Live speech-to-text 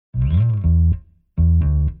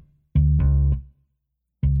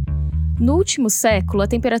No último século, a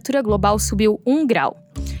temperatura global subiu 1 grau.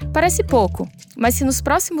 Parece pouco, mas se nos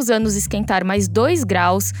próximos anos esquentar mais 2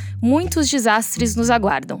 graus, muitos desastres nos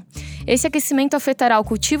aguardam. Esse aquecimento afetará o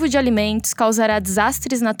cultivo de alimentos, causará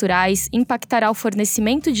desastres naturais, impactará o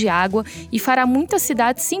fornecimento de água e fará muitas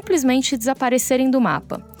cidades simplesmente desaparecerem do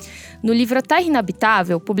mapa. No livro A Terra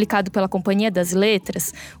Inabitável, publicado pela Companhia das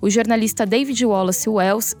Letras, o jornalista David Wallace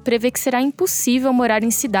Wells prevê que será impossível morar em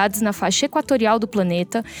cidades na faixa equatorial do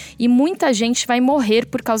planeta e muita gente vai morrer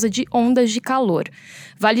por causa de ondas de calor.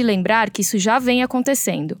 Vale lembrar que isso já vem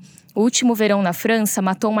acontecendo. O último verão na França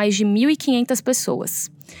matou mais de 1.500 pessoas.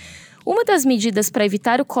 Uma das medidas para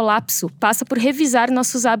evitar o colapso passa por revisar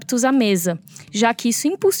nossos hábitos à mesa, já que isso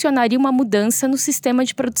impulsionaria uma mudança no sistema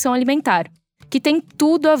de produção alimentar, que tem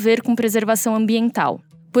tudo a ver com preservação ambiental.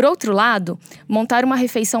 Por outro lado, montar uma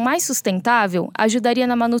refeição mais sustentável ajudaria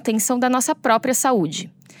na manutenção da nossa própria saúde.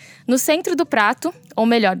 No centro do prato, ou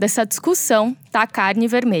melhor, dessa discussão, está a carne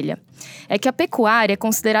vermelha. É que a pecuária é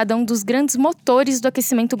considerada um dos grandes motores do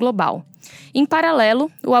aquecimento global. Em paralelo,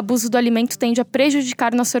 o abuso do alimento tende a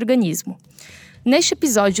prejudicar nosso organismo. Neste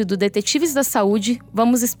episódio do Detetives da Saúde,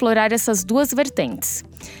 vamos explorar essas duas vertentes.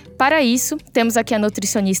 Para isso, temos aqui a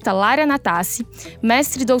nutricionista Lara Natassi,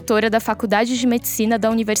 mestre e doutora da Faculdade de Medicina da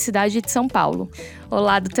Universidade de São Paulo.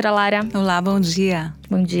 Olá, doutora Lara. Olá, bom dia.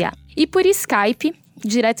 Bom dia. E por Skype,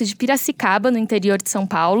 direto de Piracicaba, no interior de São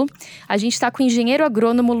Paulo, a gente está com o engenheiro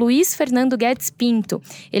agrônomo Luiz Fernando Guedes Pinto.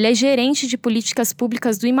 Ele é gerente de políticas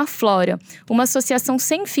públicas do Imaflora, uma associação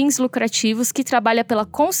sem fins lucrativos que trabalha pela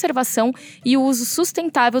conservação e o uso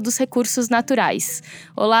sustentável dos recursos naturais.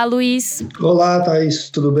 Olá, Luiz. Olá, Thaís.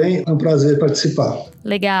 Tudo bem? É um prazer participar.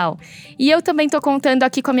 Legal. E eu também estou contando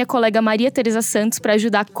aqui com a minha colega Maria Tereza Santos para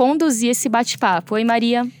ajudar a conduzir esse bate-papo. Oi,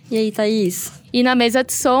 Maria. E aí, Thaís? E na mesa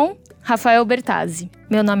de som, Rafael Bertazzi.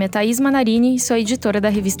 Meu nome é Thaís Manarini e sou editora da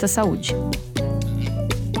revista Saúde.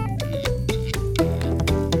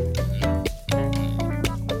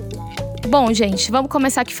 Bom, gente, vamos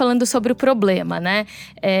começar aqui falando sobre o problema, né?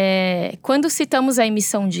 Quando citamos a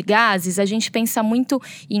emissão de gases, a gente pensa muito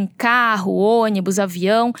em carro, ônibus,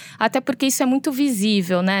 avião, até porque isso é muito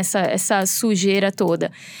visível, né? Essa sujeira toda.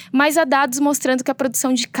 Mas há dados mostrando que a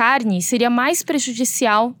produção de carne seria mais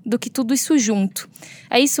prejudicial do que tudo isso junto.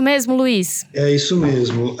 É isso mesmo, Luiz? É isso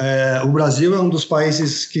mesmo. O Brasil é um dos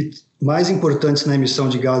países mais importantes na emissão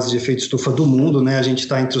de gases de efeito estufa do mundo, né? A gente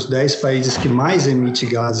está entre os 10 países que mais emite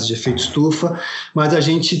gases de efeito estufa, mas a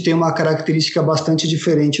gente tem uma característica bastante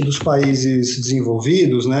diferente dos países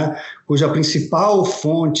desenvolvidos, né? Cuja principal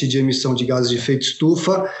fonte de emissão de gases de efeito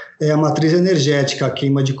estufa é a matriz energética, a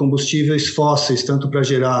queima de combustíveis fósseis, tanto para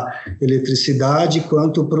gerar eletricidade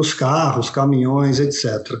quanto para os carros, caminhões,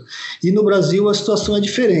 etc. E no Brasil a situação é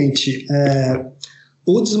diferente.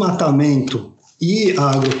 O desmatamento e a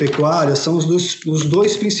agropecuária são os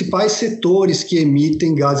dois principais setores que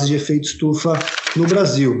emitem gases de efeito estufa no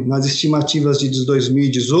Brasil. Nas estimativas de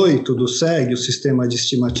 2018 do SEG, o Sistema de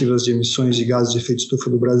Estimativas de Emissões de Gases de Efeito Estufa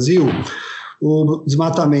do Brasil, o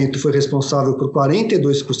desmatamento foi responsável por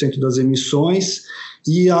 42% das emissões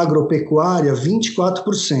e a agropecuária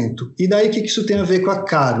 24%. E daí o que isso tem a ver com a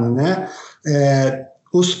carne, né?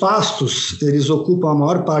 Os pastos, eles ocupam a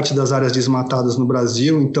maior parte das áreas desmatadas no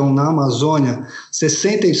Brasil, então na Amazônia,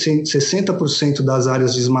 60% das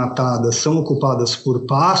áreas desmatadas são ocupadas por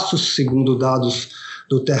pastos, segundo dados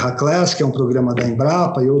do TerraClass, que é um programa da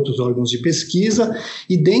Embrapa e outros órgãos de pesquisa,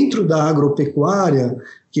 e dentro da agropecuária,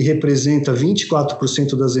 que representa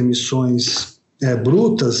 24% das emissões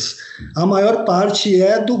brutas, a maior parte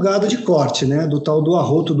é do gado de corte, né, do tal do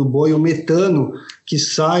arroto do boi, o metano que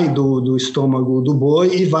sai do estômago do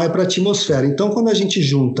boi e vai para a atmosfera. Então, quando a gente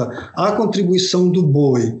junta a contribuição do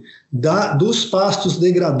boi, dos pastos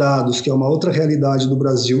degradados, que é uma outra realidade do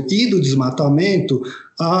Brasil, e do desmatamento,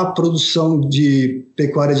 a produção de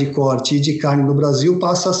pecuária de corte e de carne no Brasil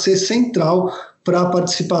passa a ser central para a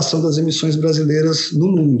participação das emissões brasileiras no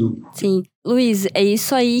mundo. Sim. Luiz, é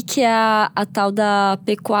isso aí que é a tal da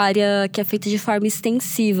pecuária que é feita de forma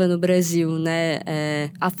extensiva no Brasil, né?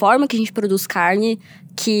 A forma que a gente produz carne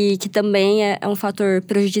que também é um fator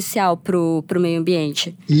prejudicial para o meio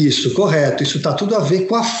ambiente. Isso, correto. Isso está tudo a ver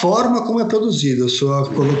com a forma como é produzido. A sua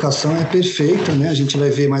colocação é perfeita, né? A gente vai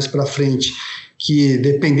ver mais para frente que,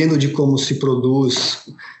 dependendo de como se produz,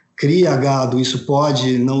 cria gado, isso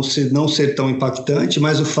pode não ser tão impactante,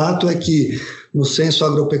 mas o fato é que no Censo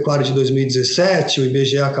Agropecuário de 2017, o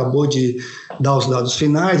IBGE acabou de dar os dados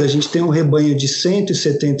finais, a gente tem um rebanho de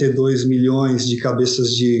 172 milhões de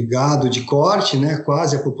cabeças de gado de corte, né,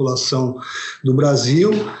 quase a população do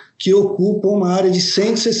Brasil, que ocupam uma área de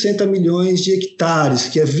 160 milhões de hectares,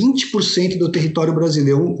 que é 20% do território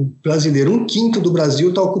brasileiro. Um quinto do Brasil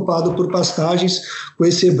está ocupado por pastagens com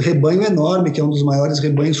esse rebanho enorme, que é um dos maiores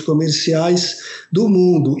rebanhos comerciais do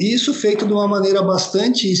mundo. E isso feito de uma maneira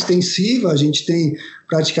bastante extensiva. A gente tem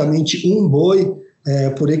praticamente um boi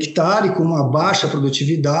por hectare, com uma baixa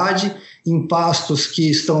produtividade, em pastos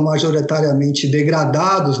que estão majoritariamente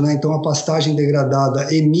degradados, né? Então a pastagem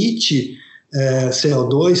degradada emite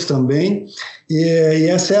CO2 também, e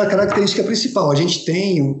essa é a característica principal. A gente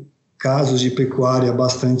tem casos de pecuária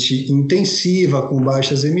bastante intensiva, com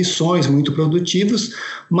baixas emissões, muito produtivos,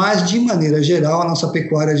 mas de maneira geral a nossa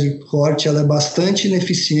pecuária de corte ela é bastante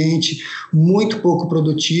ineficiente, muito pouco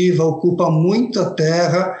produtiva, ocupa muita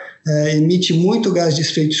terra, emite muito gás de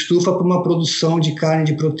efeito estufa para uma produção de carne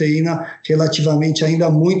de proteína relativamente ainda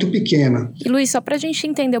muito pequena. E Luiz, só para a gente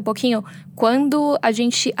entender um pouquinho, quando a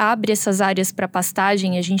gente abre essas áreas para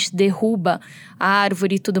pastagem, a gente derruba a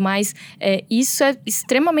árvore e tudo mais, isso é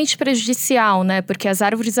extremamente prejudicial, né? Porque as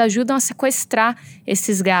árvores ajudam a sequestrar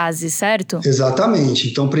esses gases, certo? Exatamente.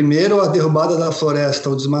 Então, primeiro, a derrubada da floresta,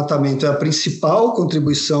 o desmatamento é a principal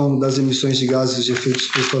contribuição das emissões de gases de efeito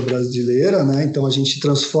estufa brasileira, né? Então, a gente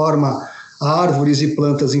transforma árvores e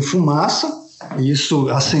plantas em fumaça, e isso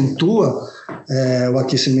acentua o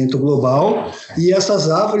aquecimento global, e essas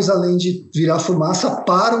árvores, além de virar fumaça,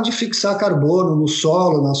 param de fixar carbono no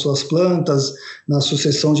solo, nas suas plantas, na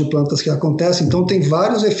sucessão de plantas que acontece. Então tem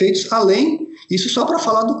vários efeitos, isso só para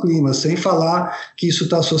falar do clima, sem falar que isso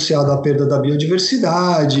está associado à perda da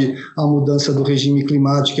biodiversidade, à mudança do regime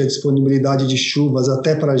climático e à disponibilidade de chuvas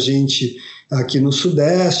até para a gente aqui no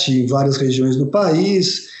Sudeste, em várias regiões do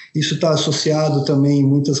país. Isso está associado também em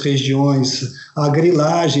muitas regiões à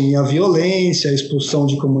grilagem e à violência, à expulsão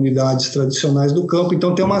de comunidades tradicionais do campo.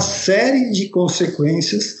 Então tem uma série de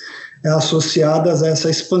consequências associadas a essa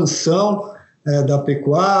expansão da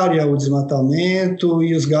pecuária, o desmatamento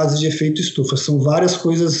e os gases de efeito estufa. São várias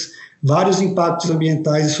coisas, vários impactos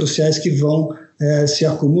ambientais e sociais que vão se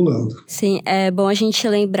acumulando. Sim, é bom a gente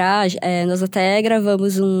lembrar, nós até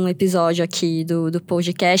gravamos um episódio aqui do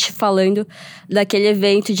podcast falando daquele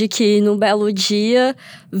evento de que num belo dia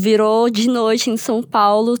virou de noite em São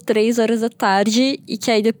Paulo, 3 horas da tarde, e que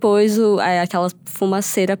aí depois aquela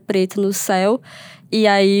fumaceira preta no céu. E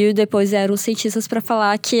aí depois vieram cientistas para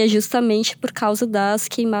falar que é justamente por causa das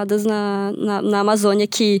queimadas na Amazônia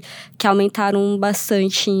que aumentaram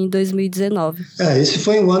bastante em 2019. Esse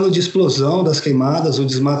foi um ano de explosão das queimadas.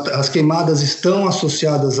 As queimadas estão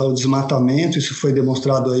associadas ao desmatamento, isso foi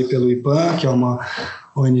demonstrado aí pelo IPAN, que é uma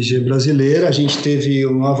ONG brasileira. A gente teve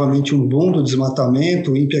novamente um boom do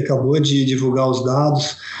desmatamento. O INPE acabou de divulgar os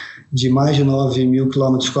dados de mais de 9 mil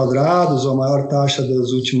quilômetros quadrados, a maior taxa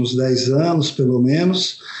dos últimos 10 anos, pelo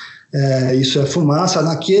menos. Isso é fumaça.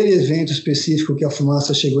 Naquele evento específico que a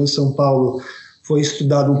fumaça chegou em São Paulo, foi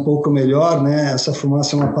estudado um pouco melhor, né? Essa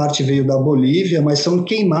fumaça, uma parte veio da Bolívia, mas são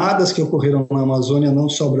queimadas que ocorreram na Amazônia, não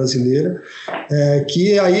só brasileira,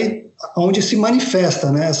 que aí onde se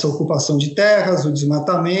manifesta, né, essa ocupação de terras, o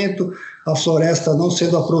desmatamento, a floresta não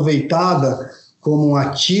sendo aproveitada como um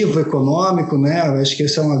ativo econômico, né? Eu acho que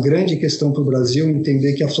essa é uma grande questão para o Brasil,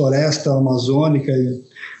 entender que a floresta amazônica,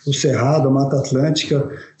 o cerrado, a Mata Atlântica,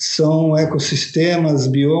 são ecossistemas,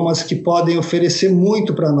 biomas que podem oferecer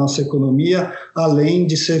muito para a nossa economia, além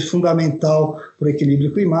de ser fundamental para o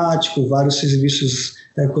equilíbrio climático, vários serviços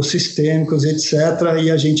ecossistêmicos, etc. E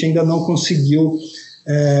a gente ainda não conseguiu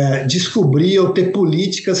descobrir ou ter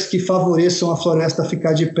políticas que favoreçam a floresta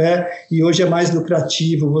ficar de pé, e hoje é mais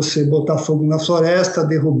lucrativo você botar fogo na floresta,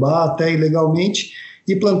 derrubar até ilegalmente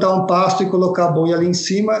e plantar um pasto e colocar boi ali em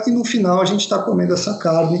cima, e no final a gente está comendo essa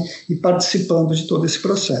carne e participando de todo esse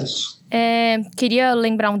processo. Queria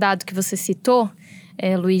lembrar um dado que você citou,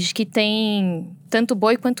 Luiz, que tem tanto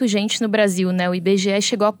boi quanto gente no Brasil, né? O IBGE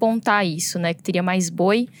chegou a apontar isso, né? Que teria mais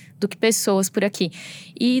boi do que pessoas por aqui.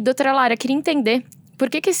 E, doutora Lara, queria entender por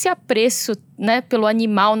que esse apreço, né, pelo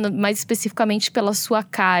animal, mais especificamente pela sua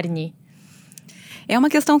carne? É uma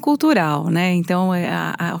questão cultural, né? Então,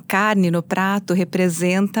 a carne no prato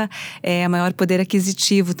representa maior poder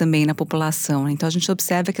aquisitivo também na população. Então, a gente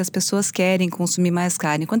observa que as pessoas querem consumir mais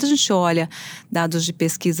carne. Quando a gente olha dados de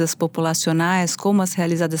pesquisas populacionais, como as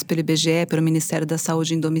realizadas pelo IBGE, pelo Ministério da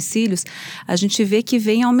Saúde em domicílios, a gente vê que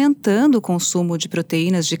vem aumentando o consumo de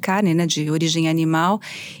proteínas de carne, né, de origem animal,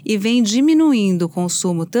 e vem diminuindo o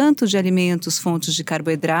consumo tanto de alimentos, fontes de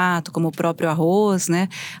carboidrato, como o próprio arroz, né,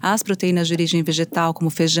 as proteínas de origem vegetal,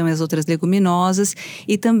 como feijão e as outras leguminosas,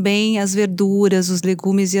 e também as verduras, os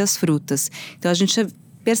legumes e as frutas. Então, a gente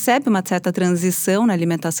percebe uma certa transição na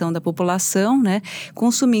alimentação da população, né?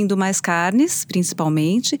 Consumindo mais carnes,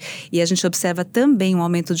 principalmente, e a gente observa também um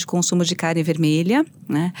aumento de consumo de carne vermelha,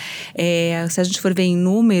 né? Se a gente for ver em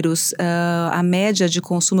números, a média de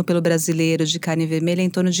consumo pelo brasileiro de carne vermelha é em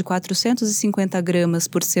torno de 450 gramas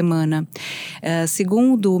por semana.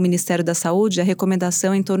 Segundo o Ministério da Saúde, a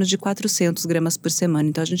recomendação é em torno de 400 gramas por semana.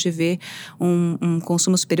 Então, a gente vê um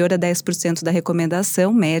consumo superior a 10% da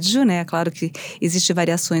recomendação, médio, né? É claro que existe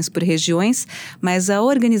variações por regiões, mas a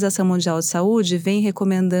Organização Mundial de Saúde vem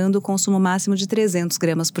recomendando o consumo máximo de 300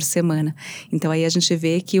 gramas por semana. Então, aí a gente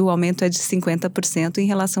vê que o aumento é de 50% em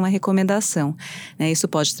relação à recomendação, né? Isso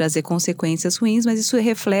pode trazer consequências ruins, mas isso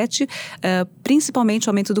reflete principalmente o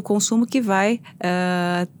aumento do consumo que vai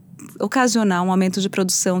ocasionar um aumento de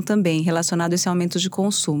produção também, relacionado a esse aumento de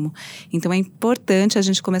consumo. Então, é importante a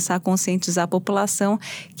gente começar a conscientizar a população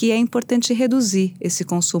que é importante reduzir esse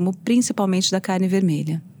consumo, principalmente da carne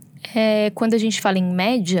vermelha. Quando a gente fala em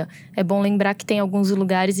média, é bom lembrar que tem alguns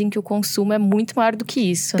lugares em que o consumo é muito maior do que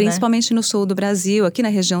isso, principalmente no sul do Brasil. Aqui na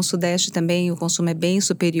região sudeste também o consumo é bem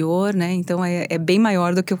superior, né? Então é bem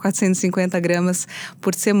maior do que o 450 gramas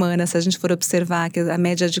por semana. Se a gente for observar que a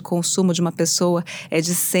média de consumo de uma pessoa é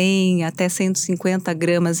de 100 até 150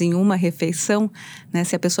 gramas em uma refeição, né?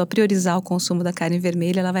 Se a pessoa priorizar o consumo da carne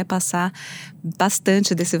vermelha, ela vai passar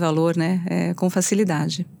bastante desse valor, né? Com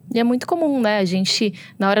facilidade. E é muito comum, né? A gente,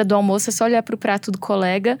 na hora do almoço, é só olhar para o prato do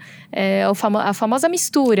colega, a famosa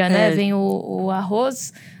mistura, né? Vem o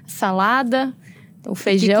arroz, salada, o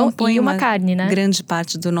feijão e uma carne, né? Grande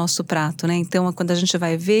parte do nosso prato, né? Então, quando a gente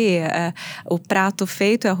vai ver, o prato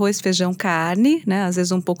feito é arroz, feijão, carne, né? Às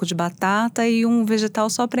vezes um pouco de batata e um vegetal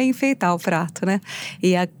só para enfeitar o prato, né?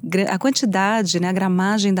 E a quantidade, né? A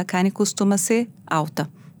gramagem da carne costuma ser alta,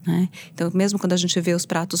 né? Então, mesmo quando a gente vê os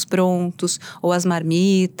pratos prontos ou as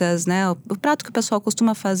marmitas, né? O prato que o pessoal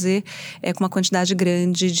costuma fazer é com uma quantidade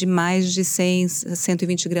grande de mais de 100,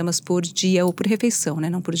 120 gramas por dia ou por refeição, né?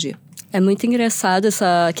 Não por dia. É muito engraçado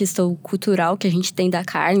essa questão cultural que a gente tem da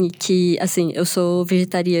carne, que, assim, eu sou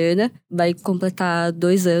vegetariana, vai completar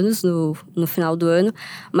 2 anos no final do ano,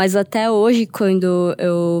 mas até hoje, quando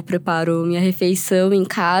eu preparo minha refeição em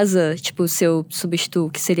casa, tipo, se eu substituo,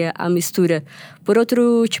 que seria a mistura, por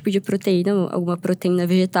outro tipo de proteína, alguma proteína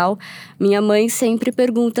vegetal, minha mãe sempre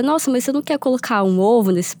pergunta, nossa, mas você não quer colocar um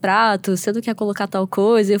ovo nesse prato? Você não quer colocar tal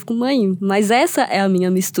coisa? E eu fico, mãe, mas essa é a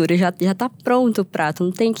minha mistura, já tá pronto o prato,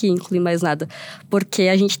 não tem que incluir mais nada. Porque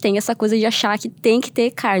a gente tem essa coisa de achar que tem que ter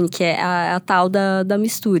carne, que é a tal da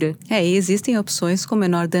mistura. E existem opções com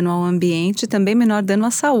menor dano ao ambiente e também menor dano à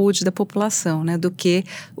saúde da população, né? Do que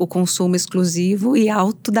o consumo exclusivo e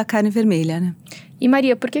alto da carne vermelha, né? E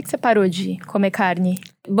Maria, por que você parou de comer carne?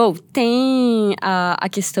 Bom, tem a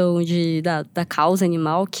questão da causa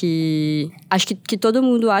animal, que acho que todo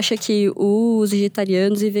mundo acha que os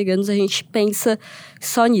vegetarianos e veganos, a gente pensa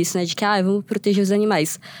só nisso, né? De que, vamos proteger os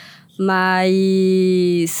animais.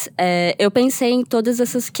 Mas eu pensei em todas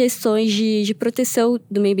essas questões de proteção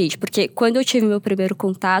do meio ambiente. Porque quando eu tive meu primeiro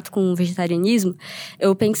contato com o vegetarianismo,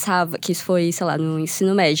 eu pensava, que isso foi, sei lá, no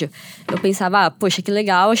ensino médio. Eu pensava, poxa, que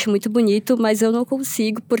legal, acho muito bonito, mas eu não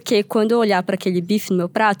consigo, porque quando eu olhar para aquele bife no meu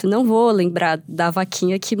prato, não vou lembrar da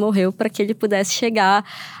vaquinha que morreu para que ele pudesse chegar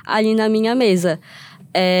ali na minha mesa.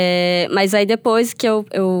 Mas aí depois que eu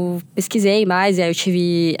pesquisei mais, e aí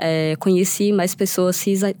eu conheci mais pessoas,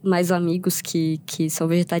 fiz mais amigos que são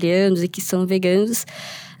vegetarianos e que são veganos,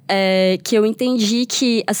 que eu entendi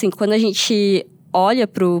que, assim, quando a gente olha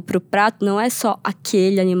pro prato, não é só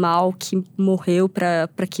aquele animal que morreu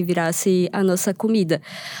para que virasse a nossa comida,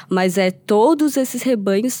 mas todos esses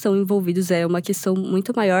rebanhos estão envolvidos, é uma questão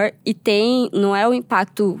muito maior e não é o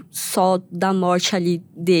impacto só da morte ali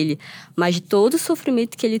dele, mas de todo o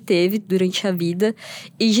sofrimento que ele teve durante a vida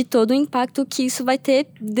e de todo o impacto que isso vai ter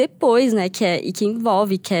depois, né, e que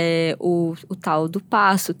envolve, que é o tal do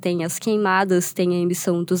pasto, tem as queimadas, tem a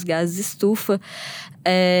emissão dos gases de estufa.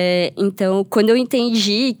 Então, quando eu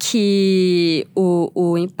entendi que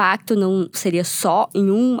o impacto não seria só em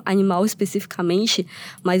um animal especificamente,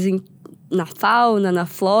 mas na fauna, na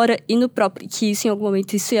flora e no próprio, que isso em algum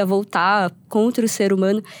momento isso ia voltar contra o ser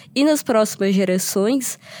humano e nas próximas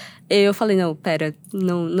gerações, eu falei, não, pera,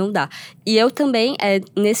 não dá. E eu também,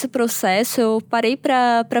 nesse processo, eu parei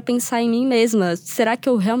pra pensar em mim mesma. Será que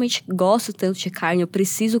eu realmente gosto tanto de carne? Eu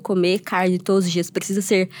preciso comer carne todos os dias? Precisa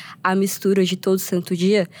ser a mistura de todo santo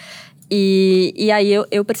dia? E aí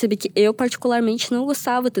eu percebi que eu particularmente não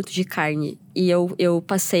gostava tanto de carne. E eu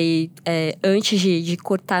passei, antes de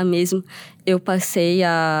cortar mesmo, eu passei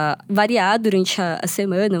a variar durante a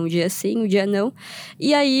semana, um dia sim, um dia não.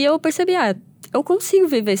 E aí eu percebi, eu consigo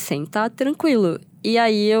viver sem, tá? Tranquilo. E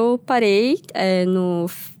aí eu parei no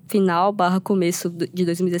começo de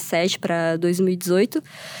 2017 para 2018.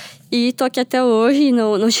 E tô aqui até hoje e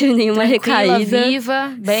não tive nenhuma recaída.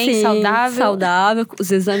 Viva, bem, Sim, saudável.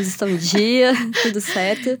 Os exames estão em dia, tudo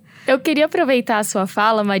certo. Eu queria aproveitar a sua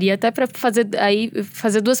fala, Maria, até para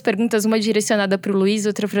fazer duas perguntas, uma direcionada para o Luiz,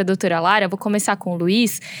 outra para a doutora Lara. Vou começar com o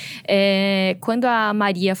Luiz. Quando a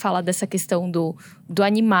Maria fala dessa questão do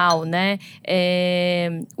animal, né?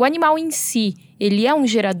 O animal em si, ele é um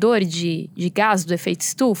gerador de gás do efeito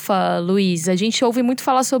estufa, Luiz? A gente ouve muito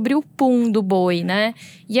falar sobre o pum do boi, né?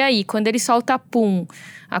 E aí, quando ele solta pum,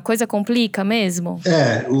 a coisa complica mesmo?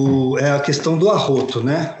 É a questão do arroto,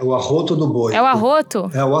 né? O arroto do boi. É o arroto?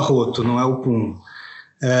 É o arroto, não é o pum.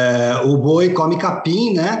 O boi come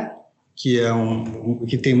capim, né? Que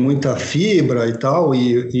que tem muita fibra e tal,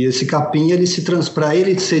 e esse capim, para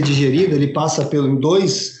ele ser digerido, ele passa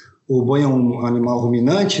o boi é um animal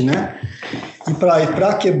ruminante, né? E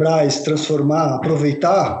para quebrar, se transformar,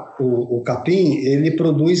 aproveitar o capim, ele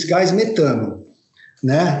produz gás metano,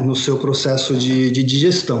 né, no seu processo de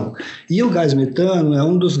digestão. E o gás metano é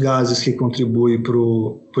um dos gases que contribui para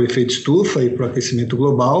o efeito estufa e para o aquecimento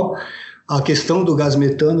global. A questão do gás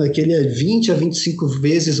metano é que ele é 20 a 25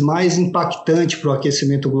 vezes mais impactante para o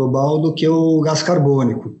aquecimento global do que o gás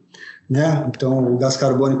carbônico, né? Então, o gás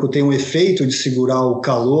carbônico tem um efeito de segurar o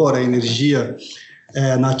calor, a energia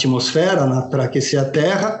na atmosfera para aquecer a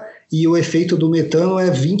Terra, e o efeito do metano é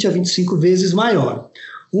 20 a 25 vezes maior.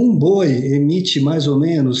 Um boi emite mais ou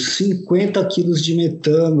menos 50 quilos de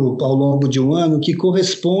metano ao longo de um ano, que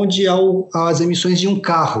corresponde às emissões de um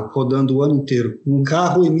carro rodando o ano inteiro. Um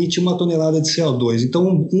carro emite 1 tonelada de CO2.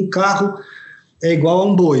 Então, um carro é igual a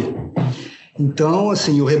um boi. Então,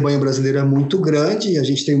 assim, o rebanho brasileiro é muito grande e a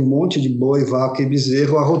gente tem um monte de boi, vaca e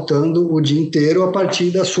bezerro arrotando o dia inteiro a partir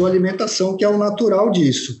da sua alimentação, que é o natural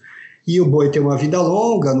disso. E o boi tem uma vida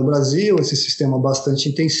longa no Brasil, esse sistema bastante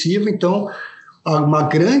intensivo, então uma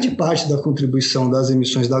grande parte da contribuição das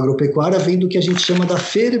emissões da agropecuária vem do que a gente chama da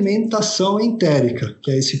fermentação entérica, que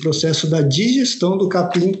é esse processo da digestão do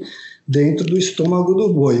capim dentro do estômago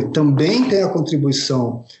do boi. Também tem a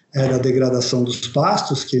contribuição da degradação dos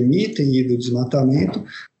pastos que emitem e do desmatamento.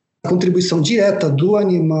 A contribuição direta do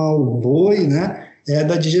animal boi, né, é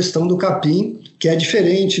da digestão do capim, que é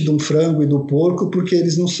diferente de um frango e do porco, porque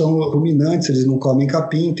eles não são ruminantes, eles não comem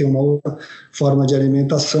capim, tem uma outra forma de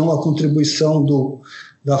alimentação. A contribuição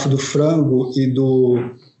do frango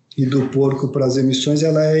e do porco para as emissões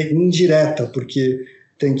ela é indireta, porque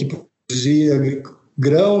tem que produzir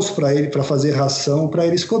grãos para fazer ração para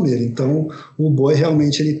eles comerem. Então, o boi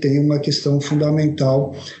realmente ele tem uma questão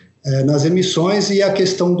fundamental nas emissões, e a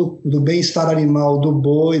questão do bem-estar animal do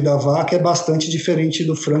boi e da vaca é bastante diferente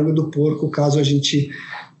do frango e do porco, caso a gente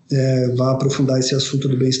vá aprofundar esse assunto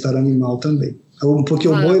do bem-estar animal também. Porque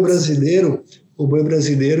o boi brasileiro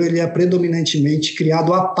ele é predominantemente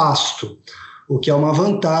criado a pasto, o que é uma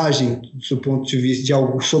vantagem do ponto de vista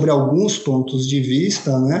sobre alguns pontos de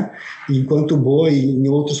vista, né? Enquanto o boi, em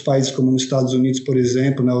outros países como nos Estados Unidos, por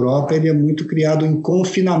exemplo, na Europa, ele é muito criado em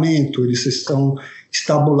confinamento, eles estão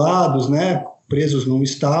estabulados, né? Presos num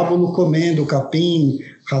estábulo, comendo capim,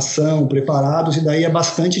 ração, preparados, e daí é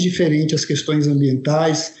bastante diferente as questões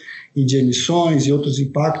ambientais e de emissões e outros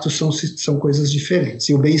impactos são coisas diferentes.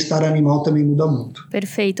 E o bem-estar animal também muda muito.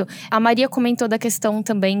 Perfeito. A Maria comentou da questão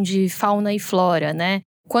também de fauna e flora, né?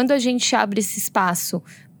 Quando a gente abre esse espaço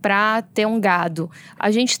para ter um gado, a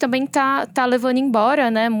gente também tá levando embora,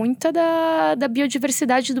 né, muita da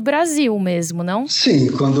biodiversidade do Brasil mesmo, não? Sim,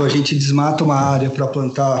 quando a gente desmata uma área para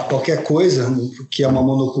plantar qualquer coisa, que é uma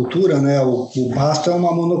monocultura, né, o pasto é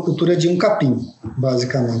uma monocultura de um capim,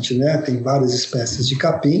 basicamente, né, tem várias espécies de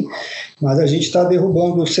capim, mas a gente está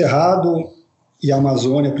derrubando o cerrado e a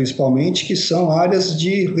Amazônia, principalmente, que são áreas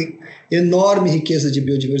de enorme riqueza de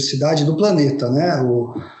biodiversidade do planeta, né,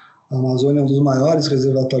 a Amazônia é um dos maiores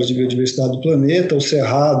reservatórios de biodiversidade do planeta. O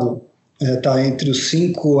Cerrado está entre os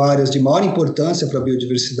 5 áreas de maior importância para a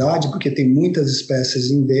biodiversidade, porque tem muitas espécies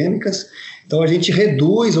endêmicas. Então, a gente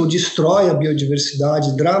reduz ou destrói a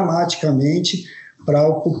biodiversidade dramaticamente para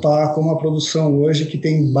ocupar com uma produção hoje que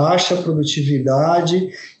tem baixa produtividade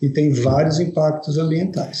e tem vários impactos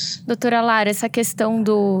ambientais. Doutora Lara, essa questão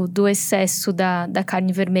do excesso da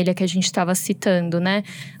carne vermelha que a gente estava citando, né?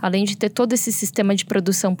 Além de ter todo esse sistema de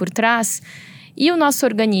produção por trás, e o nosso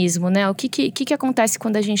organismo, né? O que acontece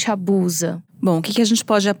quando a gente abusa? Bom, o que a gente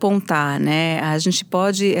pode apontar, né? A gente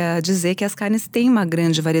pode dizer que as carnes têm uma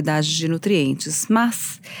grande variedade de nutrientes,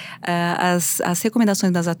 mas as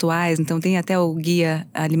recomendações das atuais, então tem até o Guia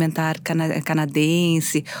Alimentar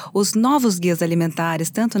Canadense, os novos guias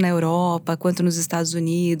alimentares, tanto na Europa quanto nos Estados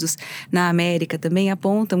Unidos, na América também,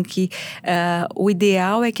 apontam que o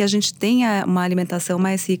ideal é que a gente tenha uma alimentação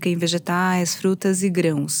mais rica em vegetais, frutas e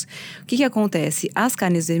grãos. O que acontece? As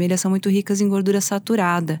carnes vermelhas são muito ricas em gordura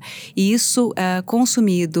saturada, e isso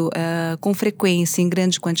consumido com frequência em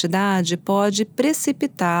grande quantidade pode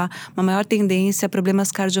precipitar uma maior tendência a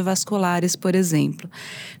problemas cardiovasculares, por exemplo.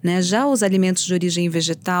 Né? Já os alimentos de origem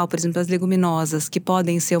vegetal, por exemplo, as leguminosas, que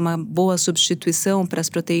podem ser uma boa substituição para as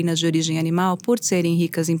proteínas de origem animal, por serem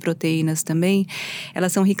ricas em proteínas também,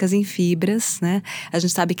 elas são ricas em fibras, né? A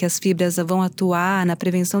gente sabe que as fibras vão atuar na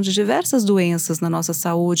prevenção de diversas doenças na nossa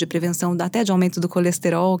saúde, prevenção até de aumento do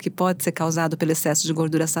colesterol, que pode ser causado pelo excesso de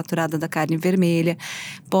gordura saturada da carne vermelha,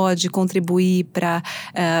 pode contribuir para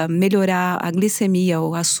melhorar a glicemia,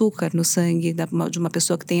 o açúcar no sangue de uma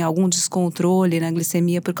pessoa que tem algum descontrole na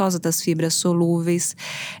glicemia por causa das fibras solúveis,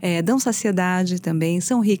 dão saciedade também,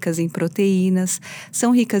 são ricas em proteínas,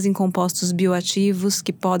 são ricas em compostos bioativos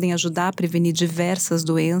que podem ajudar a prevenir diversas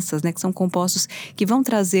doenças, né, que são compostos que vão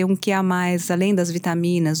trazer um que a mais, além das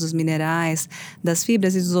vitaminas, dos minerais, das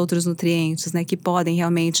fibras e dos outros nutrientes, né, que podem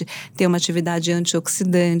realmente ter uma atividade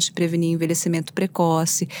antioxidante, prevenir envelhecimento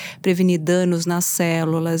precoce, prevenir danos nas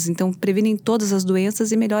células, então previnem todas as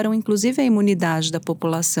doenças e melhoram inclusive a imunidade da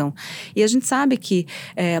população. E a gente sabe que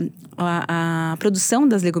a produção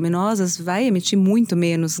das leguminosas vai emitir muito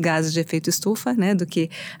menos gases de efeito estufa, né, do que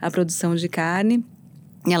a produção de carne.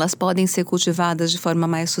 Elas podem ser cultivadas de forma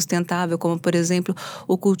mais sustentável, como, por exemplo,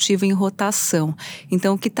 o cultivo em rotação.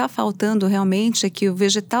 Então, o que está faltando realmente é que o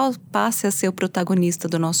vegetal passe a ser o protagonista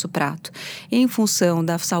do nosso prato. Em função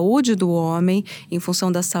da saúde do homem, em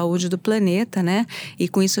função da saúde do planeta, né? E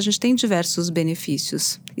com isso a gente tem diversos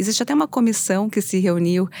benefícios. Existe até uma comissão que se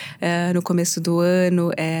reuniu no começo do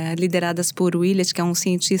ano, lideradas por Willett, que é um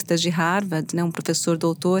cientista de Harvard, né, um professor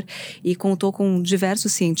doutor, e contou com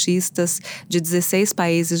diversos cientistas de 16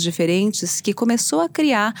 países diferentes, que começou a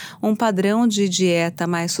criar um padrão de dieta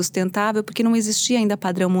mais sustentável, porque não existia ainda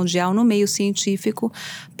padrão mundial no meio científico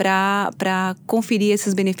para conferir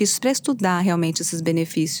esses benefícios, para estudar realmente esses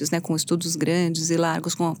benefícios, né, com estudos grandes e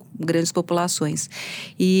largos, com grandes populações.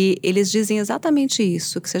 E eles dizem exatamente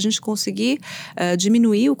isso, que se a gente conseguir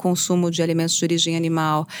diminuir o consumo de alimentos de origem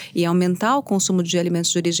animal e aumentar o consumo de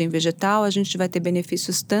alimentos de origem vegetal, a gente vai ter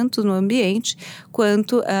benefícios tanto no ambiente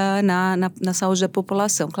quanto na saúde da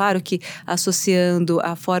população. Claro que associando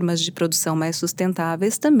a formas de produção mais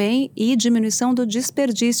sustentáveis também e diminuição do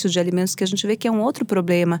desperdício de alimentos, que a gente vê que é um outro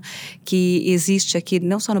problema que existe aqui,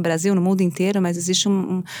 não só no Brasil, no mundo inteiro, mas existe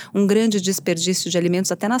um grande desperdício de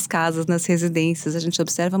alimentos até nas casas, nas residências. A gente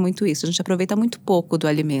observa muito isso. A gente aproveita muito pouco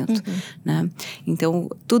do alimento, né? Então,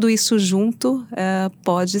 tudo isso junto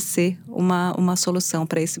pode ser uma solução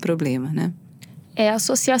para esse problema, né? A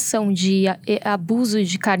associação de abuso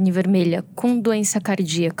de carne vermelha com doença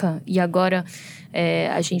cardíaca e agora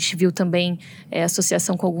a gente viu também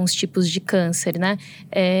associação com alguns tipos de câncer, né?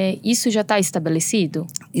 Isso já está estabelecido?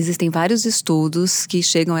 Existem vários estudos que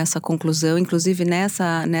chegam a essa conclusão, inclusive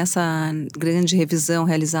nessa grande revisão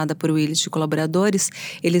realizada por Willett e colaboradores,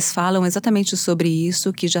 eles falam exatamente sobre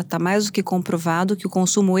isso, que já está mais do que comprovado que o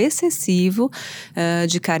consumo excessivo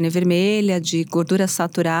de carne vermelha, de gordura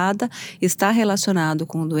saturada, está relacionado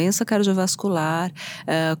com doença cardiovascular,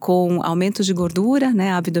 com aumento de gordura,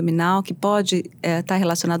 né, abdominal, que pode está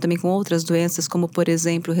relacionado também com outras doenças, como, por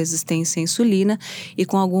exemplo, resistência à insulina e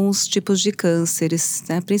com alguns tipos de cânceres,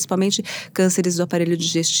 né? Principalmente cânceres do aparelho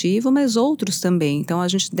digestivo, mas outros também. Então, a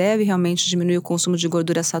gente deve realmente diminuir o consumo de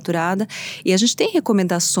gordura saturada e a gente tem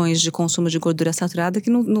recomendações de consumo de gordura saturada que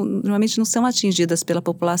normalmente não são atingidas pela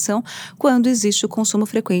população quando existe o consumo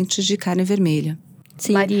frequente de carne vermelha.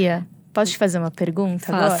 Sim. Maria, posso te fazer uma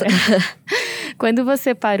pergunta agora? Quando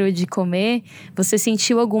você parou de comer, você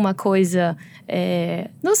sentiu alguma coisa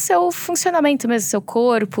no seu funcionamento mesmo, seu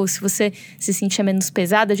corpo? Se você se sentia menos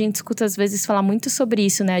pesada? A gente escuta às vezes falar muito sobre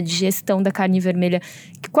isso, né? A digestão da carne vermelha.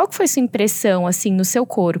 Qual que foi sua impressão, assim, no seu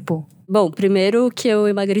corpo? Bom, primeiro que eu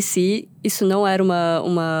emagreci, isso não era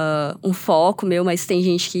um foco meu, mas tem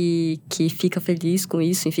gente que fica feliz com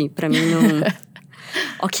isso. Enfim, pra mim não...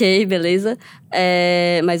 Ok, beleza.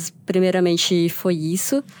 Mas primeiramente foi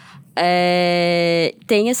isso.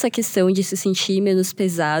 Tem essa questão de se sentir menos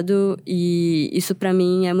pesado e isso pra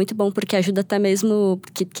mim é muito bom porque ajuda até mesmo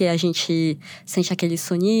que a gente sente aquele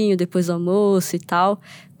soninho depois do almoço e tal.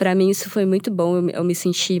 Pra mim isso foi muito bom, eu me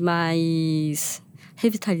senti mais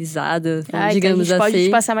revitalizado, então digamos assim. A gente pode te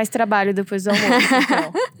passar mais trabalho depois do almoço,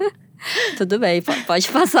 então. Tudo bem, pode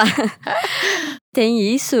passar.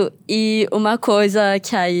 Tem isso, e uma coisa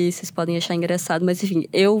que aí vocês podem achar engraçado, mas enfim,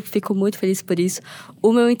 eu fico muito feliz por isso.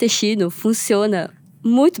 O meu intestino funciona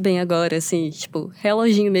muito bem agora, assim, tipo,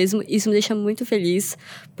 reloginho mesmo. Isso me deixa muito feliz,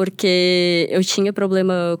 porque eu tinha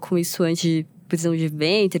problema com isso antes de prisão de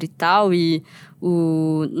ventre e tal, e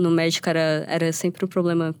no médico era sempre um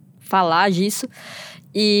problema falar disso.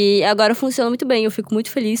 E agora funciona muito bem, eu fico muito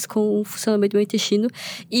feliz com o funcionamento do meu intestino.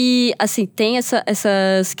 E, assim, tem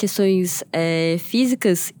essas questões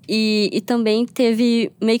físicas e também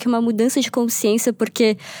teve meio que uma mudança de consciência,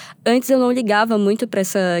 porque antes eu não ligava muito para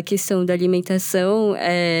essa questão da alimentação.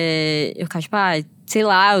 Eu ficava tipo, sei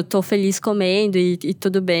lá, eu tô feliz comendo e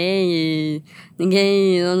tudo bem, e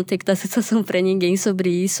eu não tenho que dar sensação para ninguém sobre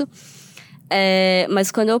isso.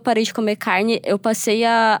 Mas quando eu parei de comer carne, eu passei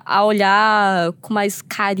a olhar com mais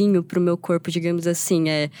carinho pro meu corpo, digamos assim.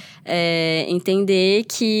 Entender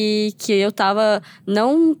que eu tava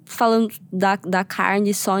não falando da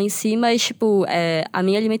carne só em si, mas tipo, a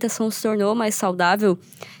minha alimentação se tornou mais saudável.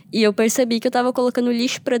 E eu percebi que eu tava colocando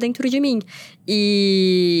lixo pra dentro de mim.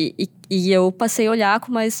 E eu passei a olhar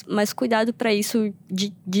com mais cuidado pra isso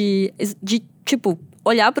de tipo,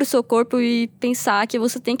 olhar para o seu corpo e pensar que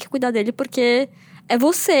você tem que cuidar dele porque é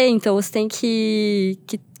você. Então, você tem que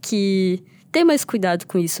ter mais cuidado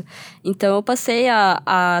com isso. Então, eu passei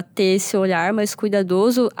a ter esse olhar mais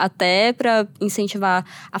cuidadoso até para incentivar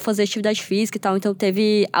a fazer atividade física e tal. Então,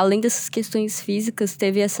 além dessas questões físicas,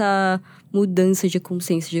 teve essa mudança de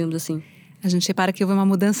consciência, digamos assim. A gente repara que houve uma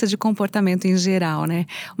mudança de comportamento em geral, né?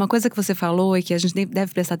 Uma coisa que você falou e que a gente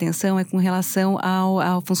deve prestar atenção é com relação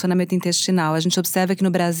ao funcionamento intestinal. A gente observa que no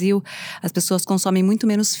Brasil as pessoas consomem muito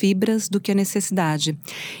menos fibras do que a necessidade.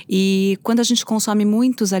 E quando a gente consome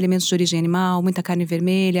muitos alimentos de origem animal, muita carne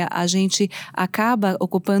vermelha, a gente acaba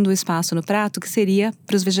ocupando o espaço no prato que seria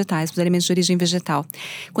para os vegetais, para os alimentos de origem vegetal.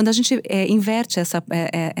 Quando a gente inverte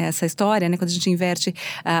essa história, né? Quando a gente inverte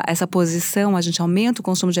essa posição, a gente aumenta o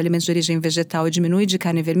consumo de alimentos de origem vegetal e diminui de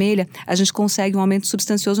carne vermelha, a gente consegue um aumento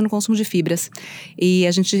substancioso no consumo de fibras. E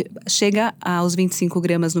a gente chega aos 25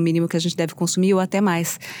 gramas no mínimo que a gente deve consumir ou até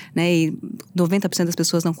mais, né? E 90% das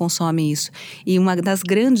pessoas não consomem isso. E uma das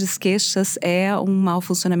grandes queixas é um mau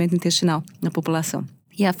funcionamento intestinal na população.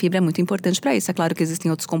 E a fibra é muito importante para isso. É claro que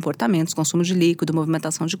existem outros comportamentos, consumo de líquido,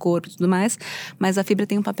 movimentação de corpo e tudo mais, mas a fibra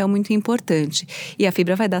tem um papel muito importante. E a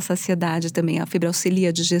fibra vai dar saciedade também, a fibra auxilia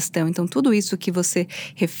a digestão. Então, tudo isso que você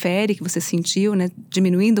refere, que você sentiu, né,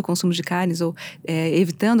 diminuindo o consumo de carnes ou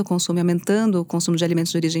evitando o consumo e aumentando o consumo de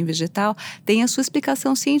alimentos de origem vegetal, tem a sua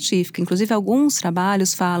explicação científica. Inclusive, alguns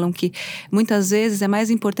trabalhos falam que muitas vezes é mais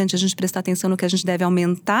importante a gente prestar atenção no que a gente deve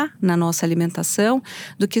aumentar na nossa alimentação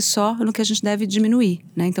do que só no que a gente deve diminuir.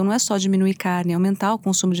 Né? Então, não é só diminuir carne, é aumentar o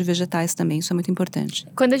consumo de vegetais também, isso é muito importante.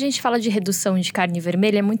 Quando a gente fala de redução de carne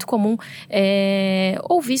vermelha, é muito comum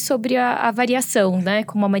ouvir sobre a variação, né?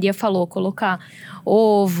 Como a Maria falou, colocar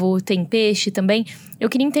ovo, tem peixe também. Eu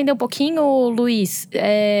queria entender um pouquinho, Luiz,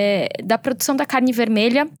 da produção da carne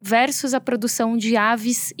vermelha versus a produção de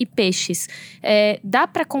aves e peixes. Dá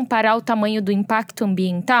para comparar o tamanho do impacto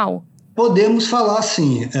ambiental? Podemos falar,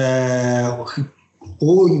 sim.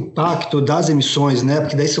 O impacto das emissões, né?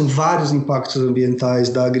 Porque daí são vários impactos ambientais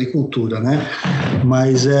da agricultura, né?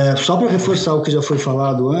 Mas só para reforçar o que já foi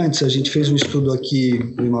falado antes, a gente fez um estudo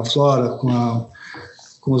aqui em Imaflora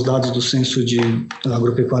com os dados do Censo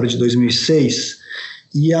Agropecuário de 2006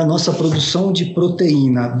 e a nossa produção de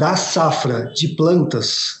proteína da safra de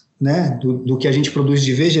plantas, né? Do que a gente produz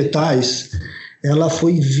de vegetais, ela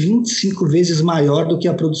foi 25 vezes maior do que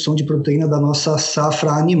a produção de proteína da nossa safra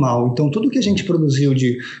animal. Então, tudo que a gente produziu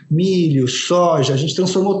de milho, soja, a gente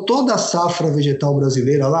transformou toda a safra vegetal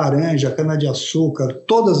brasileira, laranja, cana-de-açúcar,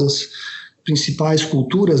 todas as principais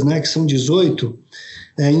culturas, né, que são 18,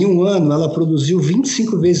 em um ano ela produziu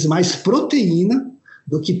 25 vezes mais proteína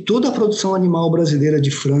do que toda a produção animal brasileira de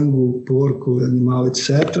frango, porco, animal,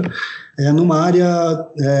 etc., numa área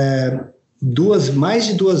mais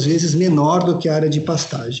de 2 vezes menor do que a área de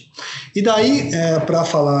pastagem. E daí, para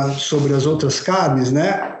falar sobre as outras carnes,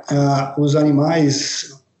 né, os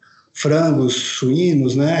animais, frangos,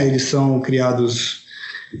 suínos, né, eles são criados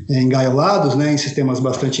engaiolados, né, em sistemas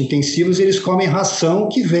bastante intensivos, e eles comem ração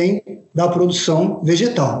que vem da produção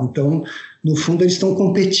vegetal. Então, no fundo, eles estão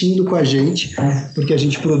competindo com a gente, porque a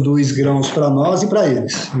gente produz grãos para nós e para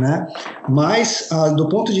eles, né? Mas, do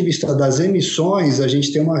ponto de vista das emissões, a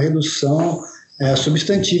gente tem uma redução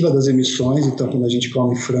substantiva das emissões. Então, quando a gente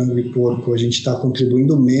come frango e porco, a gente está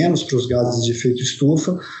contribuindo menos para os gases de efeito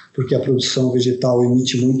estufa, porque a produção vegetal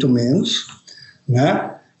emite muito menos,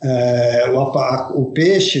 né? O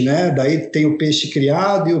peixe, né? Daí tem o peixe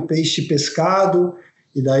criado e o peixe pescado,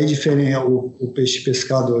 e daí o peixe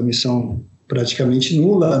pescado, a emissão praticamente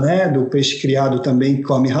nula, né? Do peixe criado também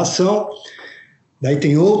come ração. Daí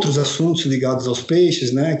tem outros assuntos ligados aos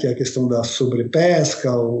peixes, né? Que é a questão da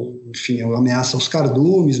sobrepesca, enfim, a ameaça aos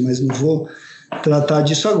cardumes, mas não vou tratar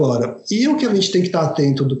disso agora. E o que a gente tem que estar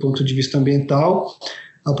atento do ponto de vista ambiental,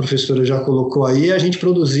 a professora já colocou aí, a gente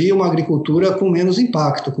produzir uma agricultura com menos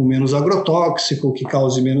impacto, com menos agrotóxico, que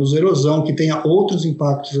cause menos erosão, que tenha outros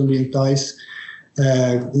impactos ambientais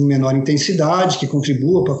em menor intensidade, que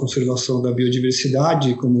contribua para a conservação da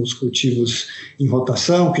biodiversidade, como os cultivos em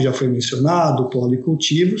rotação, que já foi mencionado,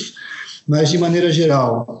 policultivos, mas de maneira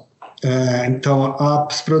geral, então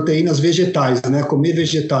as proteínas vegetais, né, comer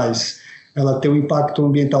vegetais, ela tem um impacto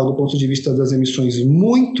ambiental do ponto de vista das emissões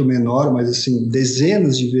muito menor, mas assim,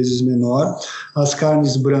 dezenas de vezes menor, as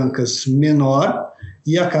carnes brancas menor,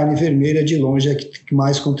 e a carne vermelha de longe é que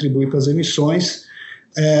mais contribui para as emissões.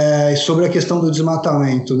 Sobre a questão do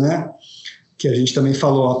desmatamento, né, que a gente também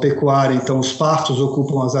falou, a pecuária, então os pastos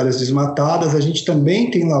ocupam as áreas desmatadas, a gente também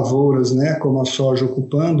tem lavouras, né, como a soja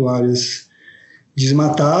ocupando áreas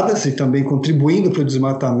desmatadas e também contribuindo para o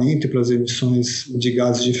desmatamento e para as emissões de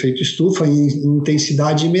gases de efeito estufa em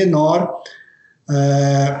intensidade menor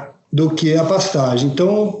do que a pastagem.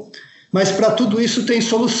 Então, mas para tudo isso tem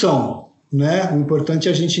solução, né? O importante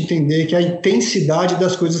é a gente entender que a intensidade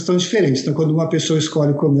das coisas estão diferentes. Então, quando uma pessoa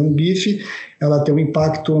escolhe comer um bife, ela tem um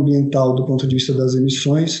impacto ambiental do ponto de vista das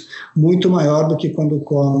emissões muito maior do que quando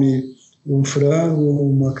come um frango,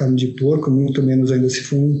 uma carne de porco, muito menos ainda se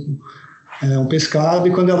for um pescado,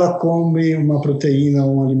 e quando ela come uma proteína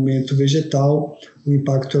ou um alimento vegetal, o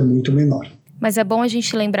impacto é muito menor. Mas é bom a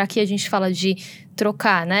gente lembrar que a gente fala de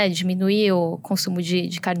trocar, né? Diminuir o consumo de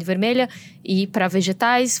carne vermelha e ir para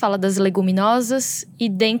vegetais, fala das leguminosas e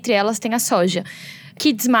dentre elas tem a soja,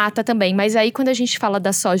 que desmata também. Mas aí quando a gente fala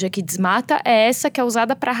da soja que desmata, é essa que é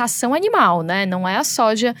usada para ração animal, né? Não é a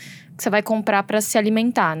soja que você vai comprar para se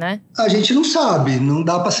alimentar, né? A gente não sabe, não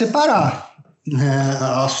dá para separar.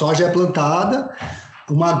 A soja é plantada,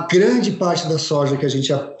 uma grande parte da soja que a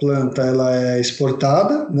gente planta, ela é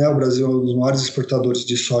exportada, né? O Brasil é um dos maiores exportadores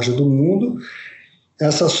de soja do mundo.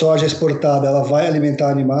 Essa soja exportada, ela vai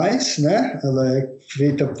alimentar animais, né? Ela é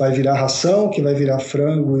feita, vai virar ração, que vai virar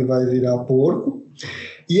frango e vai virar porco.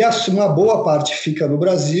 E uma boa parte fica no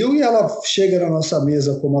Brasil e ela chega na nossa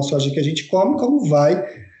mesa como a soja que a gente come, como vai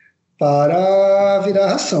para virar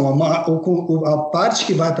ração. A parte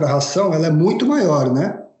que vai para a ração, ela é muito maior,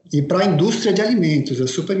 né? E para a indústria de alimentos, é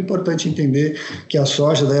super importante entender que a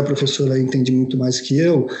soja, daí a professora entende muito mais que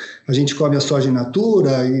eu, a gente come a soja in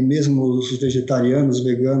natura e mesmo os vegetarianos,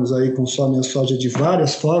 veganos aí consomem a soja de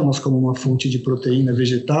várias formas, como uma fonte de proteína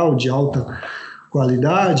vegetal de alta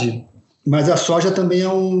qualidade, mas a soja também é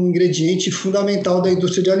um ingrediente fundamental da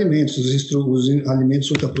indústria de alimentos. Os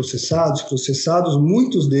alimentos ultraprocessados, processados,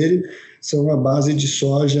 muitos deles são a base de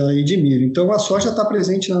soja e de milho. Então a soja está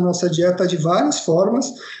presente na nossa dieta de várias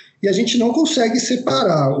formas e a gente não consegue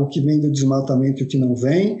separar o que vem do desmatamento e o que não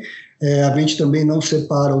vem. A gente também não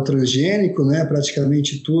separa o transgênico, né?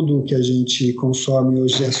 Praticamente tudo que a gente consome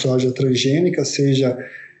hoje é soja transgênica, seja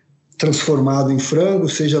transformado em frango,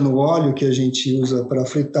 seja no óleo que a gente usa para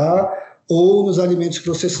fritar, ou nos alimentos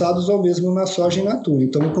processados, ou mesmo na soja in natura.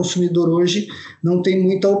 Então, o consumidor hoje não tem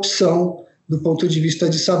muita opção do ponto de vista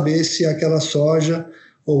de saber se aquela soja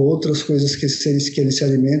ou outras coisas que ele se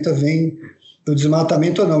alimenta vêm do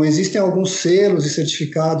desmatamento ou não. Existem alguns selos e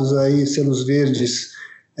certificados aí, selos verdes,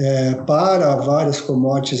 para várias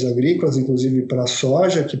commodities agrícolas, inclusive para a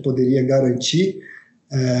soja, que poderia garantir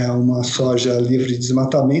uma soja livre de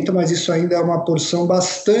desmatamento, mas isso ainda é uma porção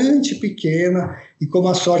bastante pequena e como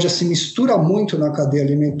a soja se mistura muito na cadeia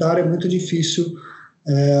alimentar, é muito difícil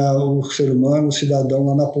o ser humano, o cidadão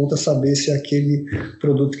lá na ponta saber se aquele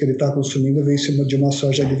produto que ele está consumindo vem de uma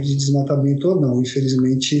soja livre de desmatamento ou não.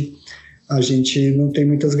 Infelizmente, a gente não tem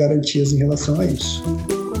muitas garantias em relação a isso.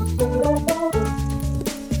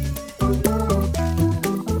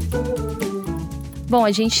 Bom,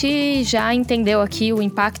 a gente já entendeu aqui o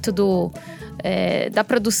impacto da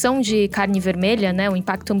produção de carne vermelha, né? O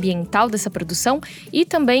impacto ambiental dessa produção e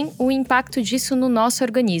também o impacto disso no nosso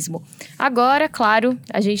organismo. Agora, claro,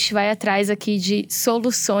 a gente vai atrás aqui de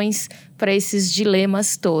soluções para esses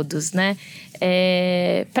dilemas todos, né?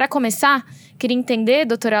 Para começar, queria entender,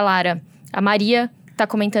 doutora Lara, a Maria está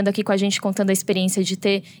comentando aqui com a gente, contando a experiência de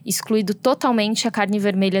ter excluído totalmente a carne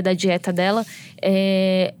vermelha da dieta dela,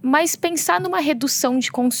 mas pensar numa redução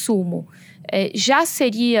de consumo, já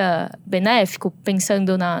seria benéfico,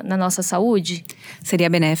 pensando na nossa saúde? Seria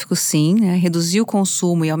benéfico, sim, né? Reduzir o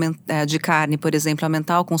consumo de carne, por exemplo,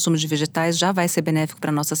 aumentar o consumo de vegetais já vai ser benéfico para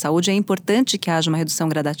a nossa saúde. É importante que haja uma redução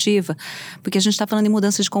gradativa, porque a gente está falando em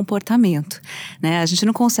mudança de comportamento, né? A gente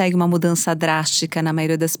não consegue uma mudança drástica na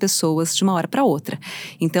maioria das pessoas de uma hora para outra.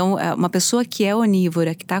 Então, uma pessoa que é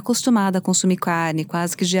onívora, que está acostumada a consumir carne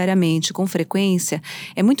quase que diariamente, com frequência,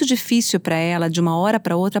 é muito difícil para ela, de uma hora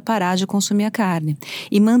para outra, parar de consumir a carne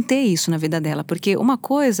e manter isso na vida dela, porque uma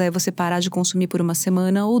coisa é você parar de consumir por uma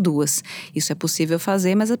semana ou 2. Isso é possível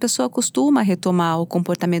fazer, mas a pessoa costuma retomar o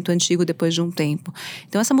comportamento antigo depois de um tempo.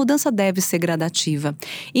 Então, essa mudança deve ser gradativa,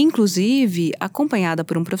 inclusive acompanhada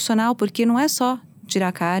por um profissional, porque não é só tirar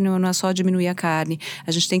a carne ou não é só diminuir a carne.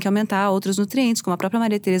 A gente tem que aumentar outros nutrientes, como a própria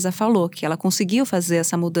Maria Tereza falou, que ela conseguiu fazer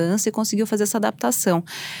essa mudança e conseguiu fazer essa adaptação.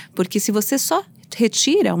 Porque se você só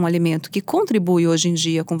retira um alimento que contribui hoje em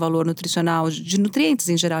dia com valor nutricional, de nutrientes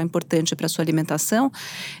em geral importante para a sua alimentação,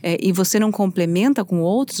 e você não complementa com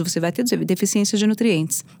outros, você vai ter deficiência de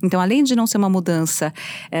nutrientes. Então, além de não ser uma mudança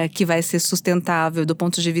que vai ser sustentável do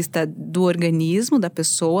ponto de vista do organismo da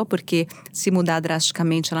pessoa, porque se mudar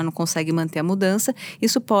drasticamente ela não consegue manter a mudança,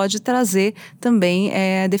 isso pode trazer também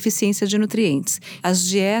deficiência de nutrientes. As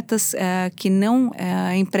dietas que não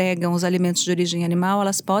empregam os alimentos de origem animal,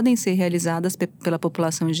 elas podem ser realizadas pela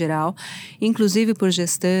população em geral, inclusive por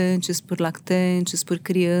gestantes, por lactantes, por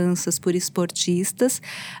crianças, por esportistas.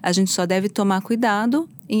 A gente só deve tomar cuidado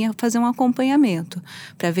em fazer um acompanhamento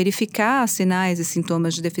para verificar sinais e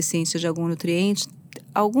sintomas de deficiência de algum nutriente.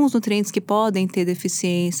 Alguns nutrientes que podem ter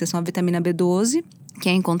deficiência são a vitamina B12, que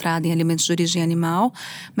é encontrada em alimentos de origem animal,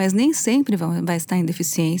 mas nem sempre vai estar em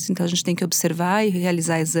deficiência, então a gente tem que observar e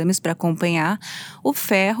realizar exames para acompanhar. O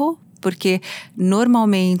ferro, porque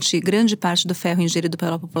normalmente grande parte do ferro ingerido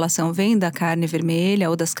pela população vem da carne vermelha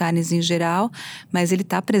ou das carnes em geral, mas ele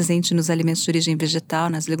está presente nos alimentos de origem vegetal,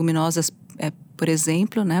 nas leguminosas, por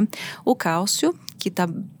exemplo, né? O cálcio, que está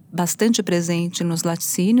bastante presente nos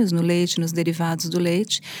laticínios, no leite, nos derivados do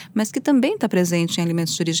leite, mas que também está presente em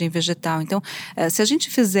alimentos de origem vegetal. Então, se a gente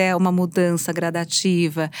fizer uma mudança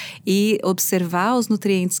gradativa e observar os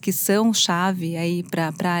nutrientes que são chave aí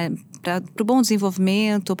para o bom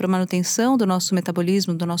desenvolvimento, para a manutenção do nosso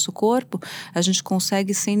metabolismo, do nosso corpo, a gente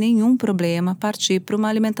consegue sem nenhum problema partir para uma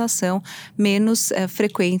alimentação menos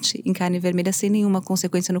frequente em carne vermelha, sem nenhuma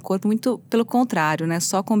consequência no corpo, muito pelo contrário, né?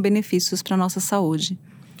 Só com benefícios para a nossa saúde.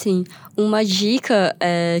 Sim, uma dica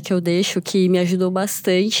que eu deixo que me ajudou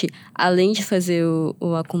bastante, além de fazer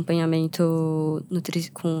o acompanhamento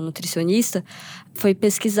com o nutricionista, foi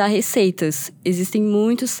pesquisar receitas. Existem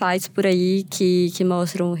muitos sites por aí que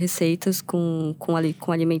mostram receitas com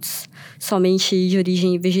alimentos somente de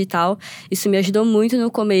origem vegetal. Isso me ajudou muito no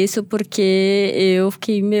começo, porque eu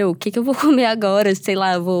fiquei, o que eu vou comer agora? Sei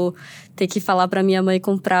lá, eu vou ter que falar para minha mãe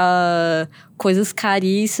comprar coisas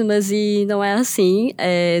caríssimas, e não é assim.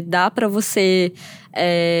 Dá para você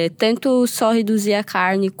tanto só reduzir a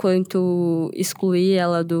carne quanto excluir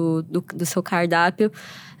ela do seu cardápio,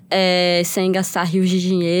 sem gastar rios de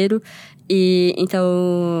dinheiro. E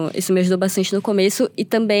então, isso me ajudou bastante no começo. E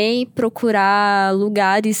também procurar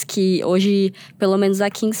lugares que hoje, pelo menos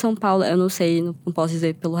aqui em São Paulo, eu não sei, não posso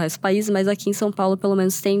dizer pelo resto do país, mas aqui em São Paulo, pelo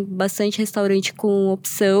menos, tem bastante restaurante com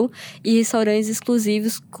opção e restaurantes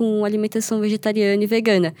exclusivos com alimentação vegetariana e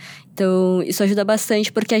vegana. Então, isso ajuda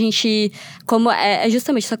bastante, porque a gente, como é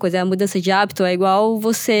justamente essa coisa, a mudança de hábito é igual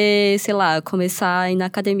você, sei lá, começar a ir na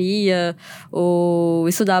academia ou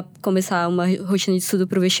estudar, começar uma rotina de estudo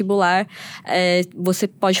para o vestibular. Você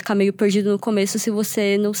pode ficar meio perdido no começo se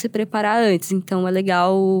você não se preparar antes. Então, é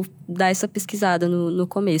legal dar essa pesquisada no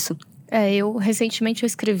começo. Recentemente eu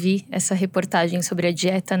escrevi essa reportagem sobre a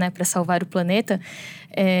dieta, né, para salvar o planeta.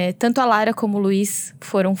 Tanto a Lara como o Luiz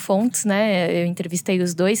foram fontes, né, eu entrevistei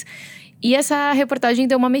os dois. E essa reportagem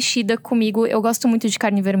deu uma mexida comigo. Eu gosto muito de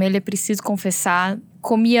carne vermelha, preciso confessar.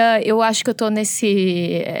 Eu acho que eu tô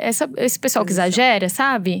esse pessoal que exagera,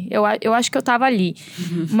 sabe? Eu acho que eu tava ali.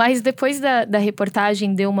 Mas depois da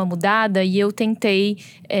reportagem deu uma mudada e eu tentei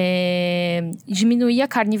diminuir a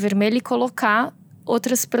carne vermelha e colocar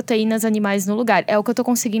outras proteínas animais no lugar. É o que eu tô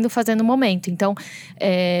conseguindo fazer no momento. Então,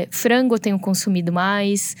 frango eu tenho consumido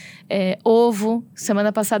mais, ovo.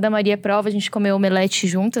 Semana passada a Maria prova, a gente comeu omelete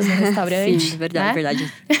juntas no restaurante. Sim, verdade, né?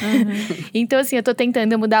 verdade. Então, assim, eu tô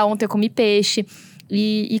tentando mudar. Ontem eu comi peixe.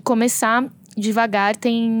 E começar devagar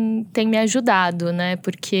tem me ajudado, né?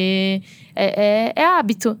 Porque é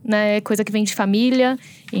hábito, né? É coisa que vem de família.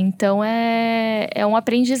 Então é um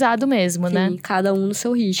aprendizado mesmo, Sim, né? cada um no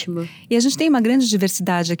seu ritmo. E a gente tem uma grande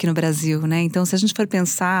diversidade aqui no Brasil, né? Então, se a gente for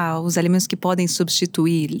pensar os alimentos que podem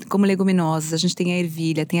substituir, como leguminosas, a gente tem a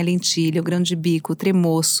ervilha, tem a lentilha, o grão de bico, o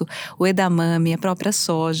tremoço, o edamame, a própria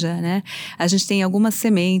soja, né? A gente tem algumas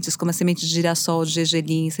sementes, como a semente de girassol, de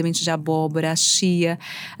gergelim, semente de abóbora, a chia.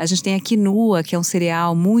 A gente tem a quinoa, que é um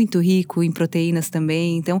cereal muito rico em proteínas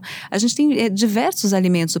também. Então, a gente tem diversos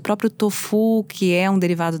alimentos, o próprio tofu, que é um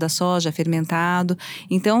derivado da soja, fermentado.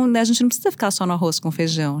 Então, a gente não precisa ficar só no arroz com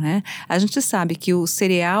feijão, né? A gente sabe que o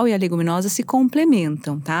cereal e a leguminosa se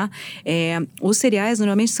complementam, tá? Os cereais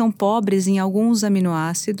normalmente são pobres em alguns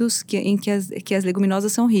aminoácidos em que as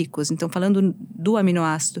leguminosas são ricos. Então, falando do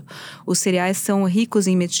aminoácido, os cereais são ricos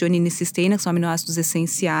em metionina e cisteína, que são aminoácidos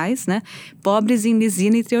essenciais, né? Pobres em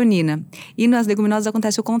lisina e treonina. E nas leguminosas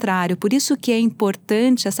acontece o contrário. Por isso que é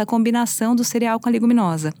importante essa combinação do cereal com a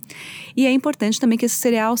leguminosa. E é importante também que esse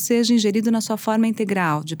cereal seja ingerido na sua forma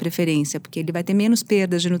integral, de preferência, porque ele vai ter menos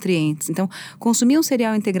perdas de nutrientes. Então, consumir um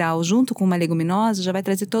cereal integral junto com uma leguminosa já vai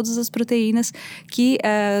trazer todas as proteínas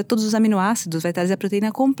todos os aminoácidos, vai trazer a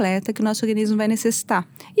proteína completa que o nosso organismo vai necessitar.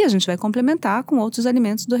 E a gente vai complementar com outros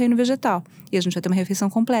alimentos do reino vegetal. E a gente vai ter uma refeição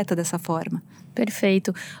completa dessa forma.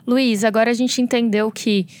 Perfeito. Luiz, agora a gente entendeu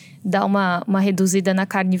que dar uma reduzida na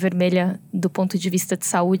carne vermelha do ponto de vista de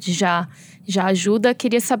saúde já ajuda.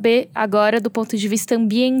 Queria saber agora do ponto de vista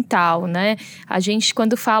ambiental, né? A gente,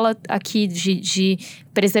 quando fala aqui de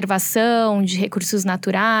preservação, de recursos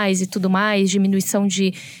naturais e tudo mais, diminuição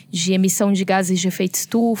de emissão de gases de efeito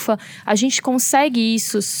estufa, a gente consegue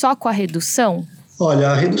isso só com a redução?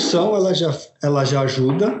 Olha, a redução ela já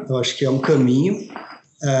ajuda, eu acho que é um caminho.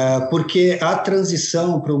 Porque a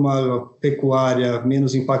transição para uma pecuária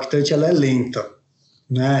menos impactante ela é lenta,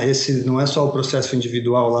 né? Esse não é só o processo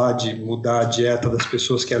individual lá de mudar a dieta das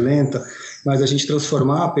pessoas que é lenta, mas a gente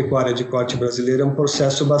transformar a pecuária de corte brasileira é um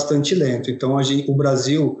processo bastante lento. Então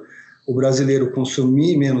o brasileiro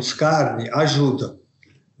consumir menos carne ajuda,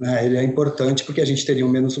 né? Ele é importante porque a gente teria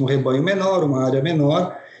um rebanho menor, uma área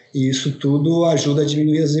menor. E isso tudo ajuda a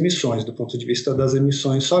diminuir as emissões, do ponto de vista das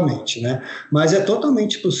emissões somente, né? Mas é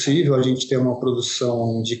totalmente possível a gente ter uma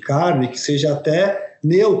produção de carne que seja até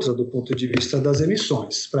neutra do ponto de vista das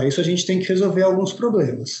emissões. Para isso a gente tem que resolver alguns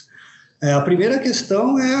problemas. A primeira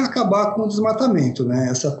questão é acabar com o desmatamento, né?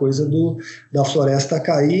 Essa coisa da floresta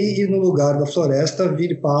cair e no lugar da floresta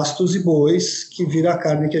vir pastos e bois que vira a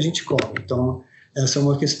carne que a gente come. Então, essa é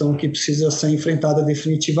uma questão que precisa ser enfrentada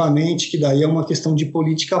definitivamente, que daí é uma questão de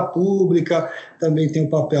política pública, também tem o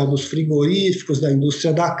papel dos frigoríficos, da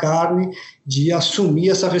indústria da carne, de assumir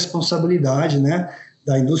essa responsabilidade, né?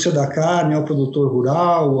 Da indústria da carne ao produtor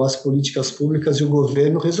rural, as políticas públicas e o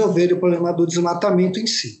governo resolverem o problema do desmatamento em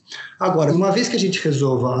si. Agora, uma vez que a gente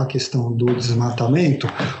resolva a questão do desmatamento,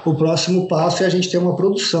 o próximo passo é a gente ter uma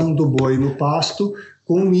produção do boi no pasto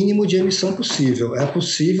com o mínimo de emissão possível. É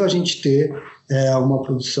possível a gente ter uma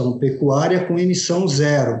produção pecuária com emissão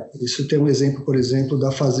zero. Isso tem um exemplo, por exemplo, da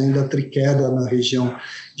fazenda Triqueda na região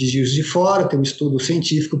de Juiz de Fora, tem um estudo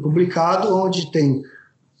científico publicado onde tem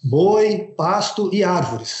boi, pasto e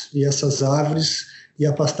árvores, e essas árvores e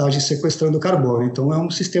a pastagem sequestrando carbono. Então é um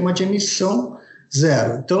sistema de emissão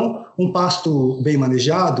zero. Então, um pasto bem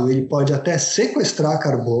manejado, ele pode até sequestrar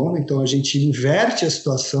carbono, então a gente inverte a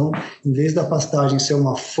situação, em vez da pastagem ser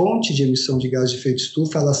uma fonte de emissão de gás de efeito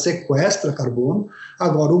estufa, ela sequestra carbono.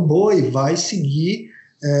 Agora, o boi vai seguir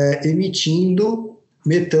emitindo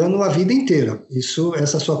metano a vida inteira.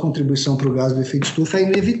 Essa sua contribuição para o gás do efeito estufa é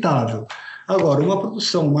inevitável. Agora, uma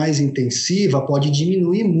produção mais intensiva pode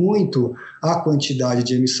diminuir muito a quantidade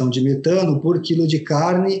de emissão de metano por quilo de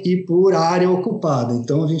carne e por área ocupada.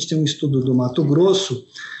 Então, a gente tem um estudo do Mato Grosso,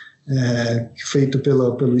 feito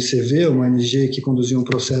pelo ICV, uma ONG que conduziu um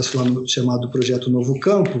processo lá chamado Projeto Novo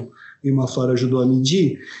Campo, e uma Flora ajudou a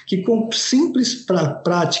medir, que com simples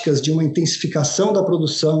práticas de uma intensificação da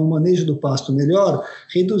produção, um manejo do pasto melhor,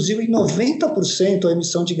 reduziu em 90% a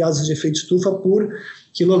emissão de gases de efeito estufa por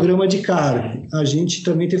quilograma de carne. A gente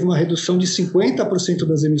também teve uma redução de 50%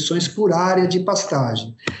 das emissões por área de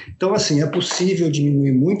pastagem. Então, assim, é possível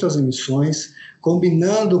diminuir muito as emissões,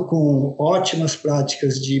 combinando com ótimas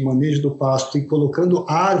práticas de manejo do pasto e colocando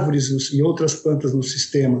árvores e outras plantas no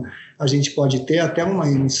sistema, a gente pode ter até uma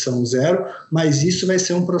emissão zero, mas isso vai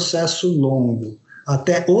ser um processo longo.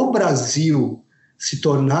 Até o Brasil se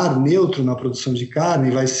tornar neutro na produção de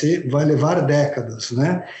carne vai levar décadas,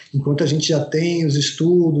 né? Enquanto a gente já tem os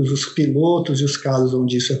estudos, os pilotos e os casos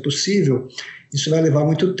onde isso é possível, isso vai levar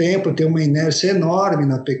muito tempo, tem uma inércia enorme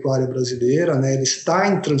na pecuária brasileira, né? Ela está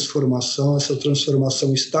em transformação, essa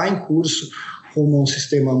transformação está em curso. rumo a um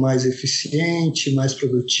sistema mais eficiente, mais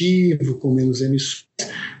produtivo, com menos emissões,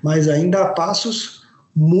 mas ainda a passos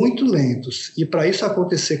muito lentos. E para isso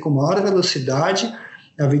acontecer com maior velocidade,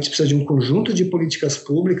 a gente precisa de um conjunto de políticas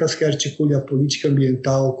públicas que articule a política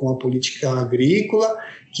ambiental com a política agrícola,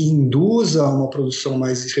 que induza uma produção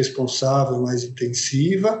mais responsável, mais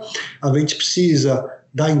intensiva. A gente precisa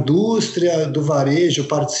da indústria, do varejo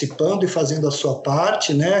participando e fazendo a sua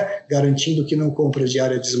parte, né, garantindo que não compras de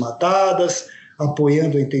áreas desmatadas,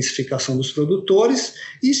 apoiando a intensificação dos produtores,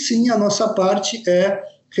 e sim, a nossa parte é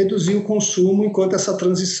reduzir o consumo enquanto essa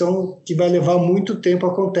transição, que vai levar muito tempo,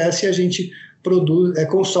 acontece e a gente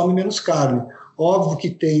consome menos carne. Óbvio que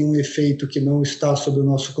tem um efeito que não está sob o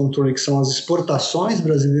nosso controle, que são as exportações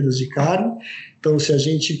brasileiras de carne. Então, se a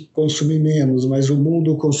gente consumir menos, mas o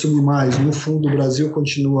mundo consumir mais, no fundo o Brasil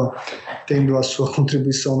continua tendo a sua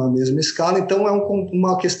contribuição na mesma escala. Então, é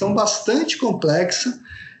uma questão bastante complexa,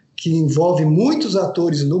 que envolve muitos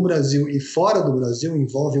atores no Brasil e fora do Brasil,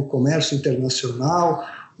 envolve o comércio internacional,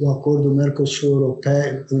 o acordo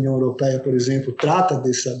Mercosul-União Europeia, por exemplo, trata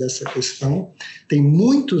dessa questão. Tem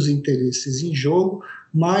muitos interesses em jogo,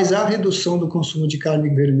 mas a redução do consumo de carne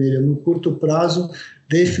vermelha no curto prazo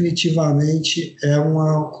definitivamente é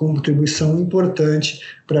uma contribuição importante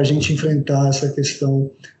para a gente enfrentar essa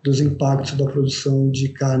questão dos impactos da produção de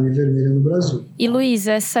carne vermelha no Brasil. E, Luiz,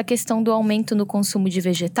 essa questão do aumento no consumo de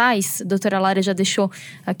vegetais, a doutora Lara já deixou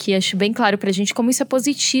aqui, acho bem claro para a gente como isso é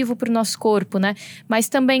positivo para o nosso corpo, né? Mas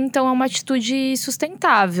também, então, é uma atitude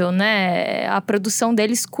sustentável, né? A produção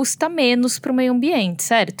deles custa menos para o meio ambiente,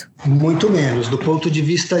 certo? Muito menos, do ponto de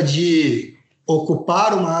vista de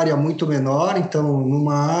ocupar uma área muito menor. Então,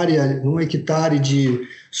 num hectare de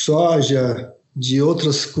soja, de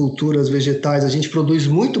outras culturas vegetais, a gente produz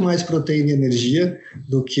muito mais proteína e energia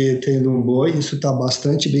do que tendo um boi, isso está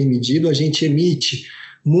bastante bem medido. A gente emite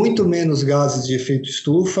muito menos gases de efeito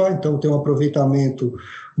estufa, então tem um aproveitamento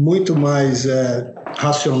muito mais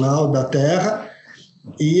racional da terra,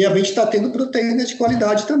 e a gente está tendo proteína de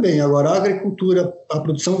qualidade também. Agora, a agricultura, a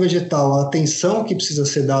produção vegetal, a atenção que precisa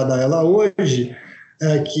ser dada a ela hoje,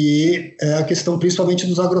 que é a questão principalmente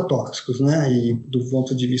dos agrotóxicos, né? E do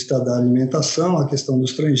ponto de vista da alimentação, a questão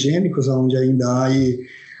dos transgênicos, onde ainda há aí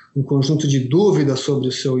um conjunto de dúvidas sobre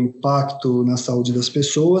o seu impacto na saúde das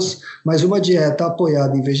pessoas, mas uma dieta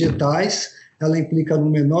apoiada em vegetais, ela implica no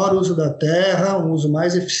menor uso da terra, um uso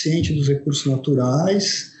mais eficiente dos recursos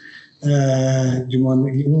naturais, de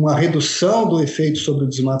uma redução do efeito sobre o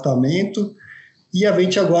desmatamento, e a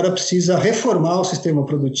gente agora precisa reformar o sistema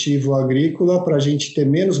produtivo agrícola para a gente ter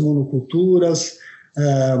menos monoculturas,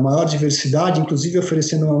 maior diversidade, inclusive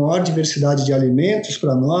oferecendo uma maior diversidade de alimentos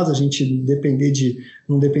para nós, a gente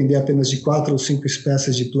não depender apenas de 4 ou 5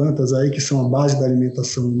 espécies de plantas aí, que são a base da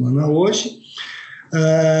alimentação humana hoje.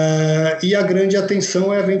 E a grande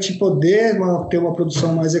atenção é a gente poder ter uma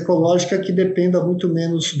produção mais ecológica que dependa muito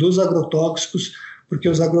menos dos agrotóxicos, porque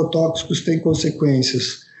os agrotóxicos têm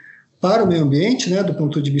consequências para o meio ambiente, né, do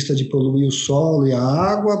ponto de vista de poluir o solo e a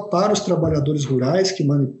água, para os trabalhadores rurais que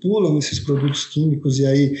manipulam esses produtos químicos e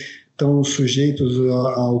aí estão sujeitos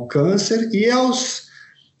ao câncer, e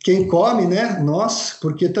quem come, né, nós,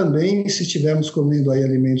 porque também se estivermos comendo aí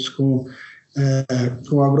alimentos com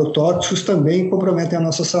agrotóxicos, também comprometem a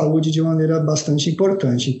nossa saúde de maneira bastante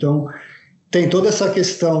importante. Então, tem toda essa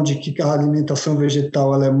questão de que a alimentação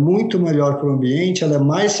vegetal ela é muito melhor para o ambiente, ela é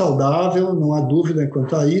mais saudável, não há dúvida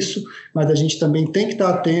quanto a isso, mas a gente também tem que estar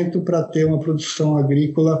atento para ter uma produção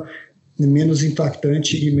agrícola menos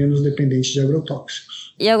impactante e menos dependente de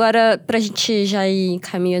agrotóxicos. E agora, para a gente já ir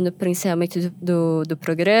encaminhando para o encerramento do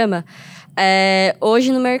programa,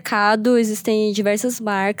 hoje no mercado existem diversas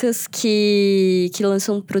marcas que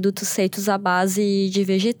lançam produtos feitos à base de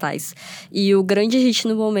vegetais. E o grande hit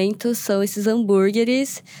no momento são esses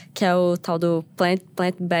hambúrgueres, que é o tal do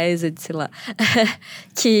plant-based, sei lá,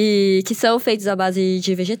 que são feitos à base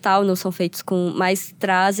de vegetal, não são feitos mas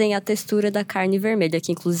trazem a textura da carne vermelha,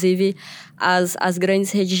 que inclusive as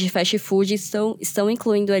grandes redes de fast food estão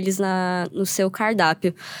incluindo eles no seu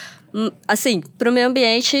cardápio. Assim, para o meio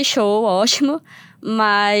ambiente, show, ótimo,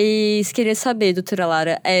 mas queria saber, doutora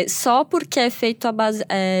Lara, só porque é feito à base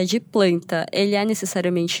de planta, ele é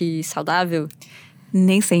necessariamente saudável?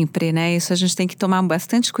 Nem sempre, né? Isso a gente tem que tomar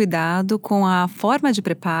bastante cuidado com a forma de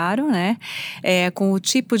preparo, né? Com o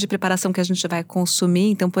tipo de preparação que a gente vai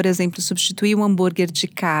consumir. Então, por exemplo, substituir um hambúrguer de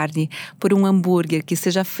carne por um hambúrguer que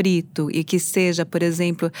seja frito e que seja, por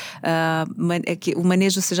exemplo, que o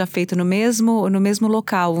manejo seja feito no mesmo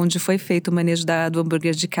local onde foi feito o manejo do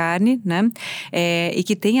hambúrguer de carne, né? E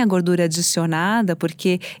que tenha gordura adicionada,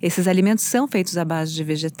 porque esses alimentos são feitos à base de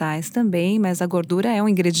vegetais também, mas a gordura é um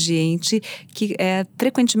ingrediente que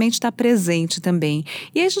frequentemente está presente também.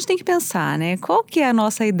 E aí a gente tem que pensar, né? Qual que é a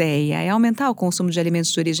nossa ideia? É aumentar o consumo de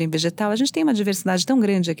alimentos de origem vegetal? A gente tem uma diversidade tão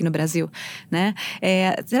grande aqui no Brasil, né?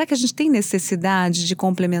 Será que a gente tem necessidade de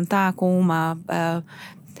complementar com uma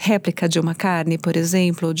réplica de uma carne, por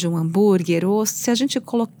exemplo, ou de um hambúrguer, ou se a gente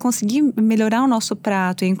conseguir melhorar o nosso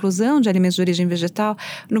prato e a inclusão de alimentos de origem vegetal,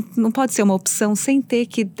 não pode ser uma opção sem ter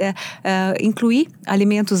que incluir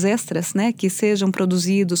alimentos extras, né, que sejam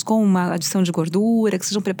produzidos com uma adição de gordura, que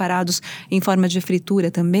sejam preparados em forma de fritura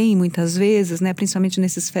também, muitas vezes, né, principalmente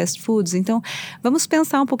nesses fast foods. Então, vamos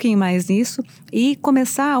pensar um pouquinho mais nisso e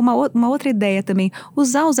começar uma outra ideia também,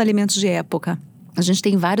 usar os alimentos de época. A gente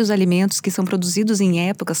tem vários alimentos que são produzidos em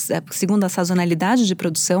épocas, segundo a sazonalidade de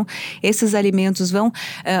produção. Esses alimentos vão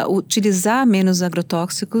utilizar menos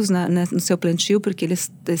agrotóxicos no seu plantio, porque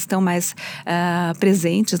eles estão mais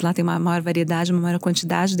presentes. Lá tem uma maior variedade, uma maior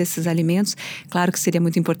quantidade desses alimentos. Claro que seria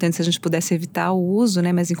muito importante se a gente pudesse evitar o uso,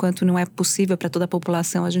 né? Mas enquanto não é possível para toda a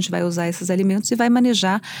população, a gente vai usar esses alimentos e vai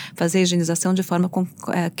manejar, fazer a higienização de forma como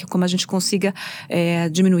a gente consiga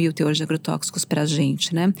diminuir o teor de agrotóxicos para a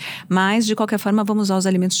gente, né? Mas, de qualquer forma, vamos usar os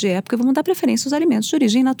alimentos de época e vamos dar preferência aos alimentos de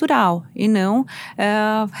origem natural e não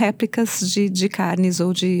réplicas de carnes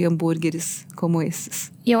ou de hambúrgueres como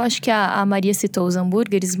esses. E eu acho que a Maria citou os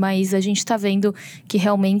hambúrgueres, mas a gente está vendo que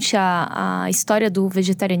realmente a história do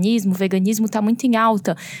vegetarianismo, o veganismo está muito em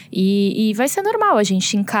alta. E vai ser normal a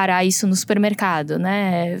gente encarar isso no supermercado,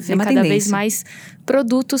 né? Ver cada vez mais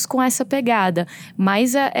produtos com essa pegada.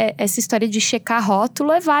 Mas essa história de checar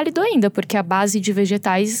rótulo é válido ainda, porque a base de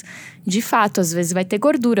vegetais, de fato, às vezes vai ter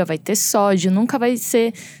gordura, vai ter sódio, nunca vai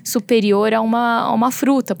ser superior a uma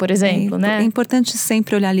fruta, por exemplo, né? É importante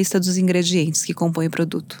sempre olhar a lista dos ingredientes que compõem o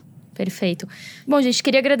produto. Perfeito. Bom, gente,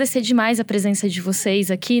 queria agradecer demais a presença de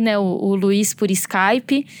vocês aqui, né? O Luiz por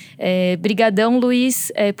Skype. Brigadão,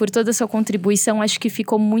 Luiz, por toda a sua contribuição. Acho que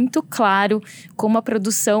ficou muito claro como a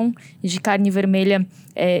produção de carne vermelha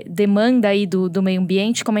demanda aí do meio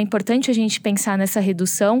ambiente, como é importante a gente pensar nessa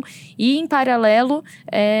redução e, em paralelo,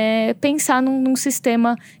 pensar num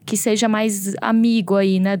sistema que seja mais amigo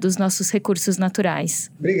aí, né, dos nossos recursos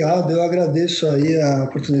naturais. Obrigado, eu agradeço aí a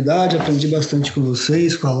oportunidade, aprendi bastante com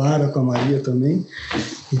vocês, com a Lara, com a Maria também,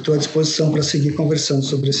 e estou à disposição para seguir conversando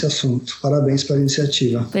sobre esse assunto. Parabéns pela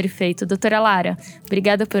iniciativa. Perfeito. Doutora Lara,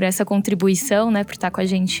 obrigada por essa contribuição, né, por estar com a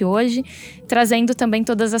gente hoje, trazendo também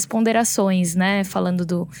todas as ponderações, né, falando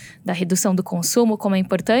da redução do consumo, como é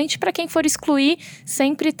importante. Para quem for excluir,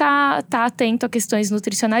 sempre tá atento a questões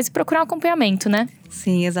nutricionais e procurar um acompanhamento, né?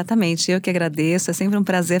 Sim, exatamente. Eu que agradeço. É sempre um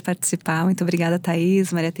prazer participar. Muito obrigada,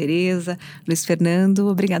 Thaís, Maria Tereza, Luiz Fernando.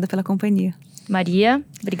 Obrigada pela companhia. Maria,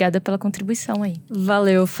 obrigada pela contribuição aí.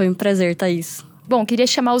 Valeu, foi um prazer, Thaís. Bom, queria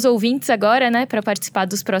chamar os ouvintes agora, né, para participar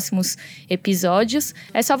dos próximos episódios.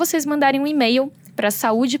 É só vocês mandarem um e-mail para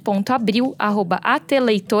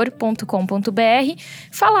saude.abril@atleitor.com.br,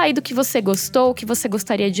 falar aí do que você gostou, o que você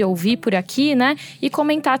gostaria de ouvir por aqui, né? E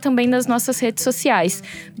comentar também nas nossas redes sociais.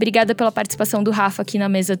 Obrigada pela participação do Rafa aqui na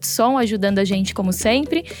mesa de som, ajudando a gente como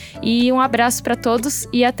sempre. E um abraço para todos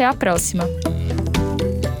e até a próxima.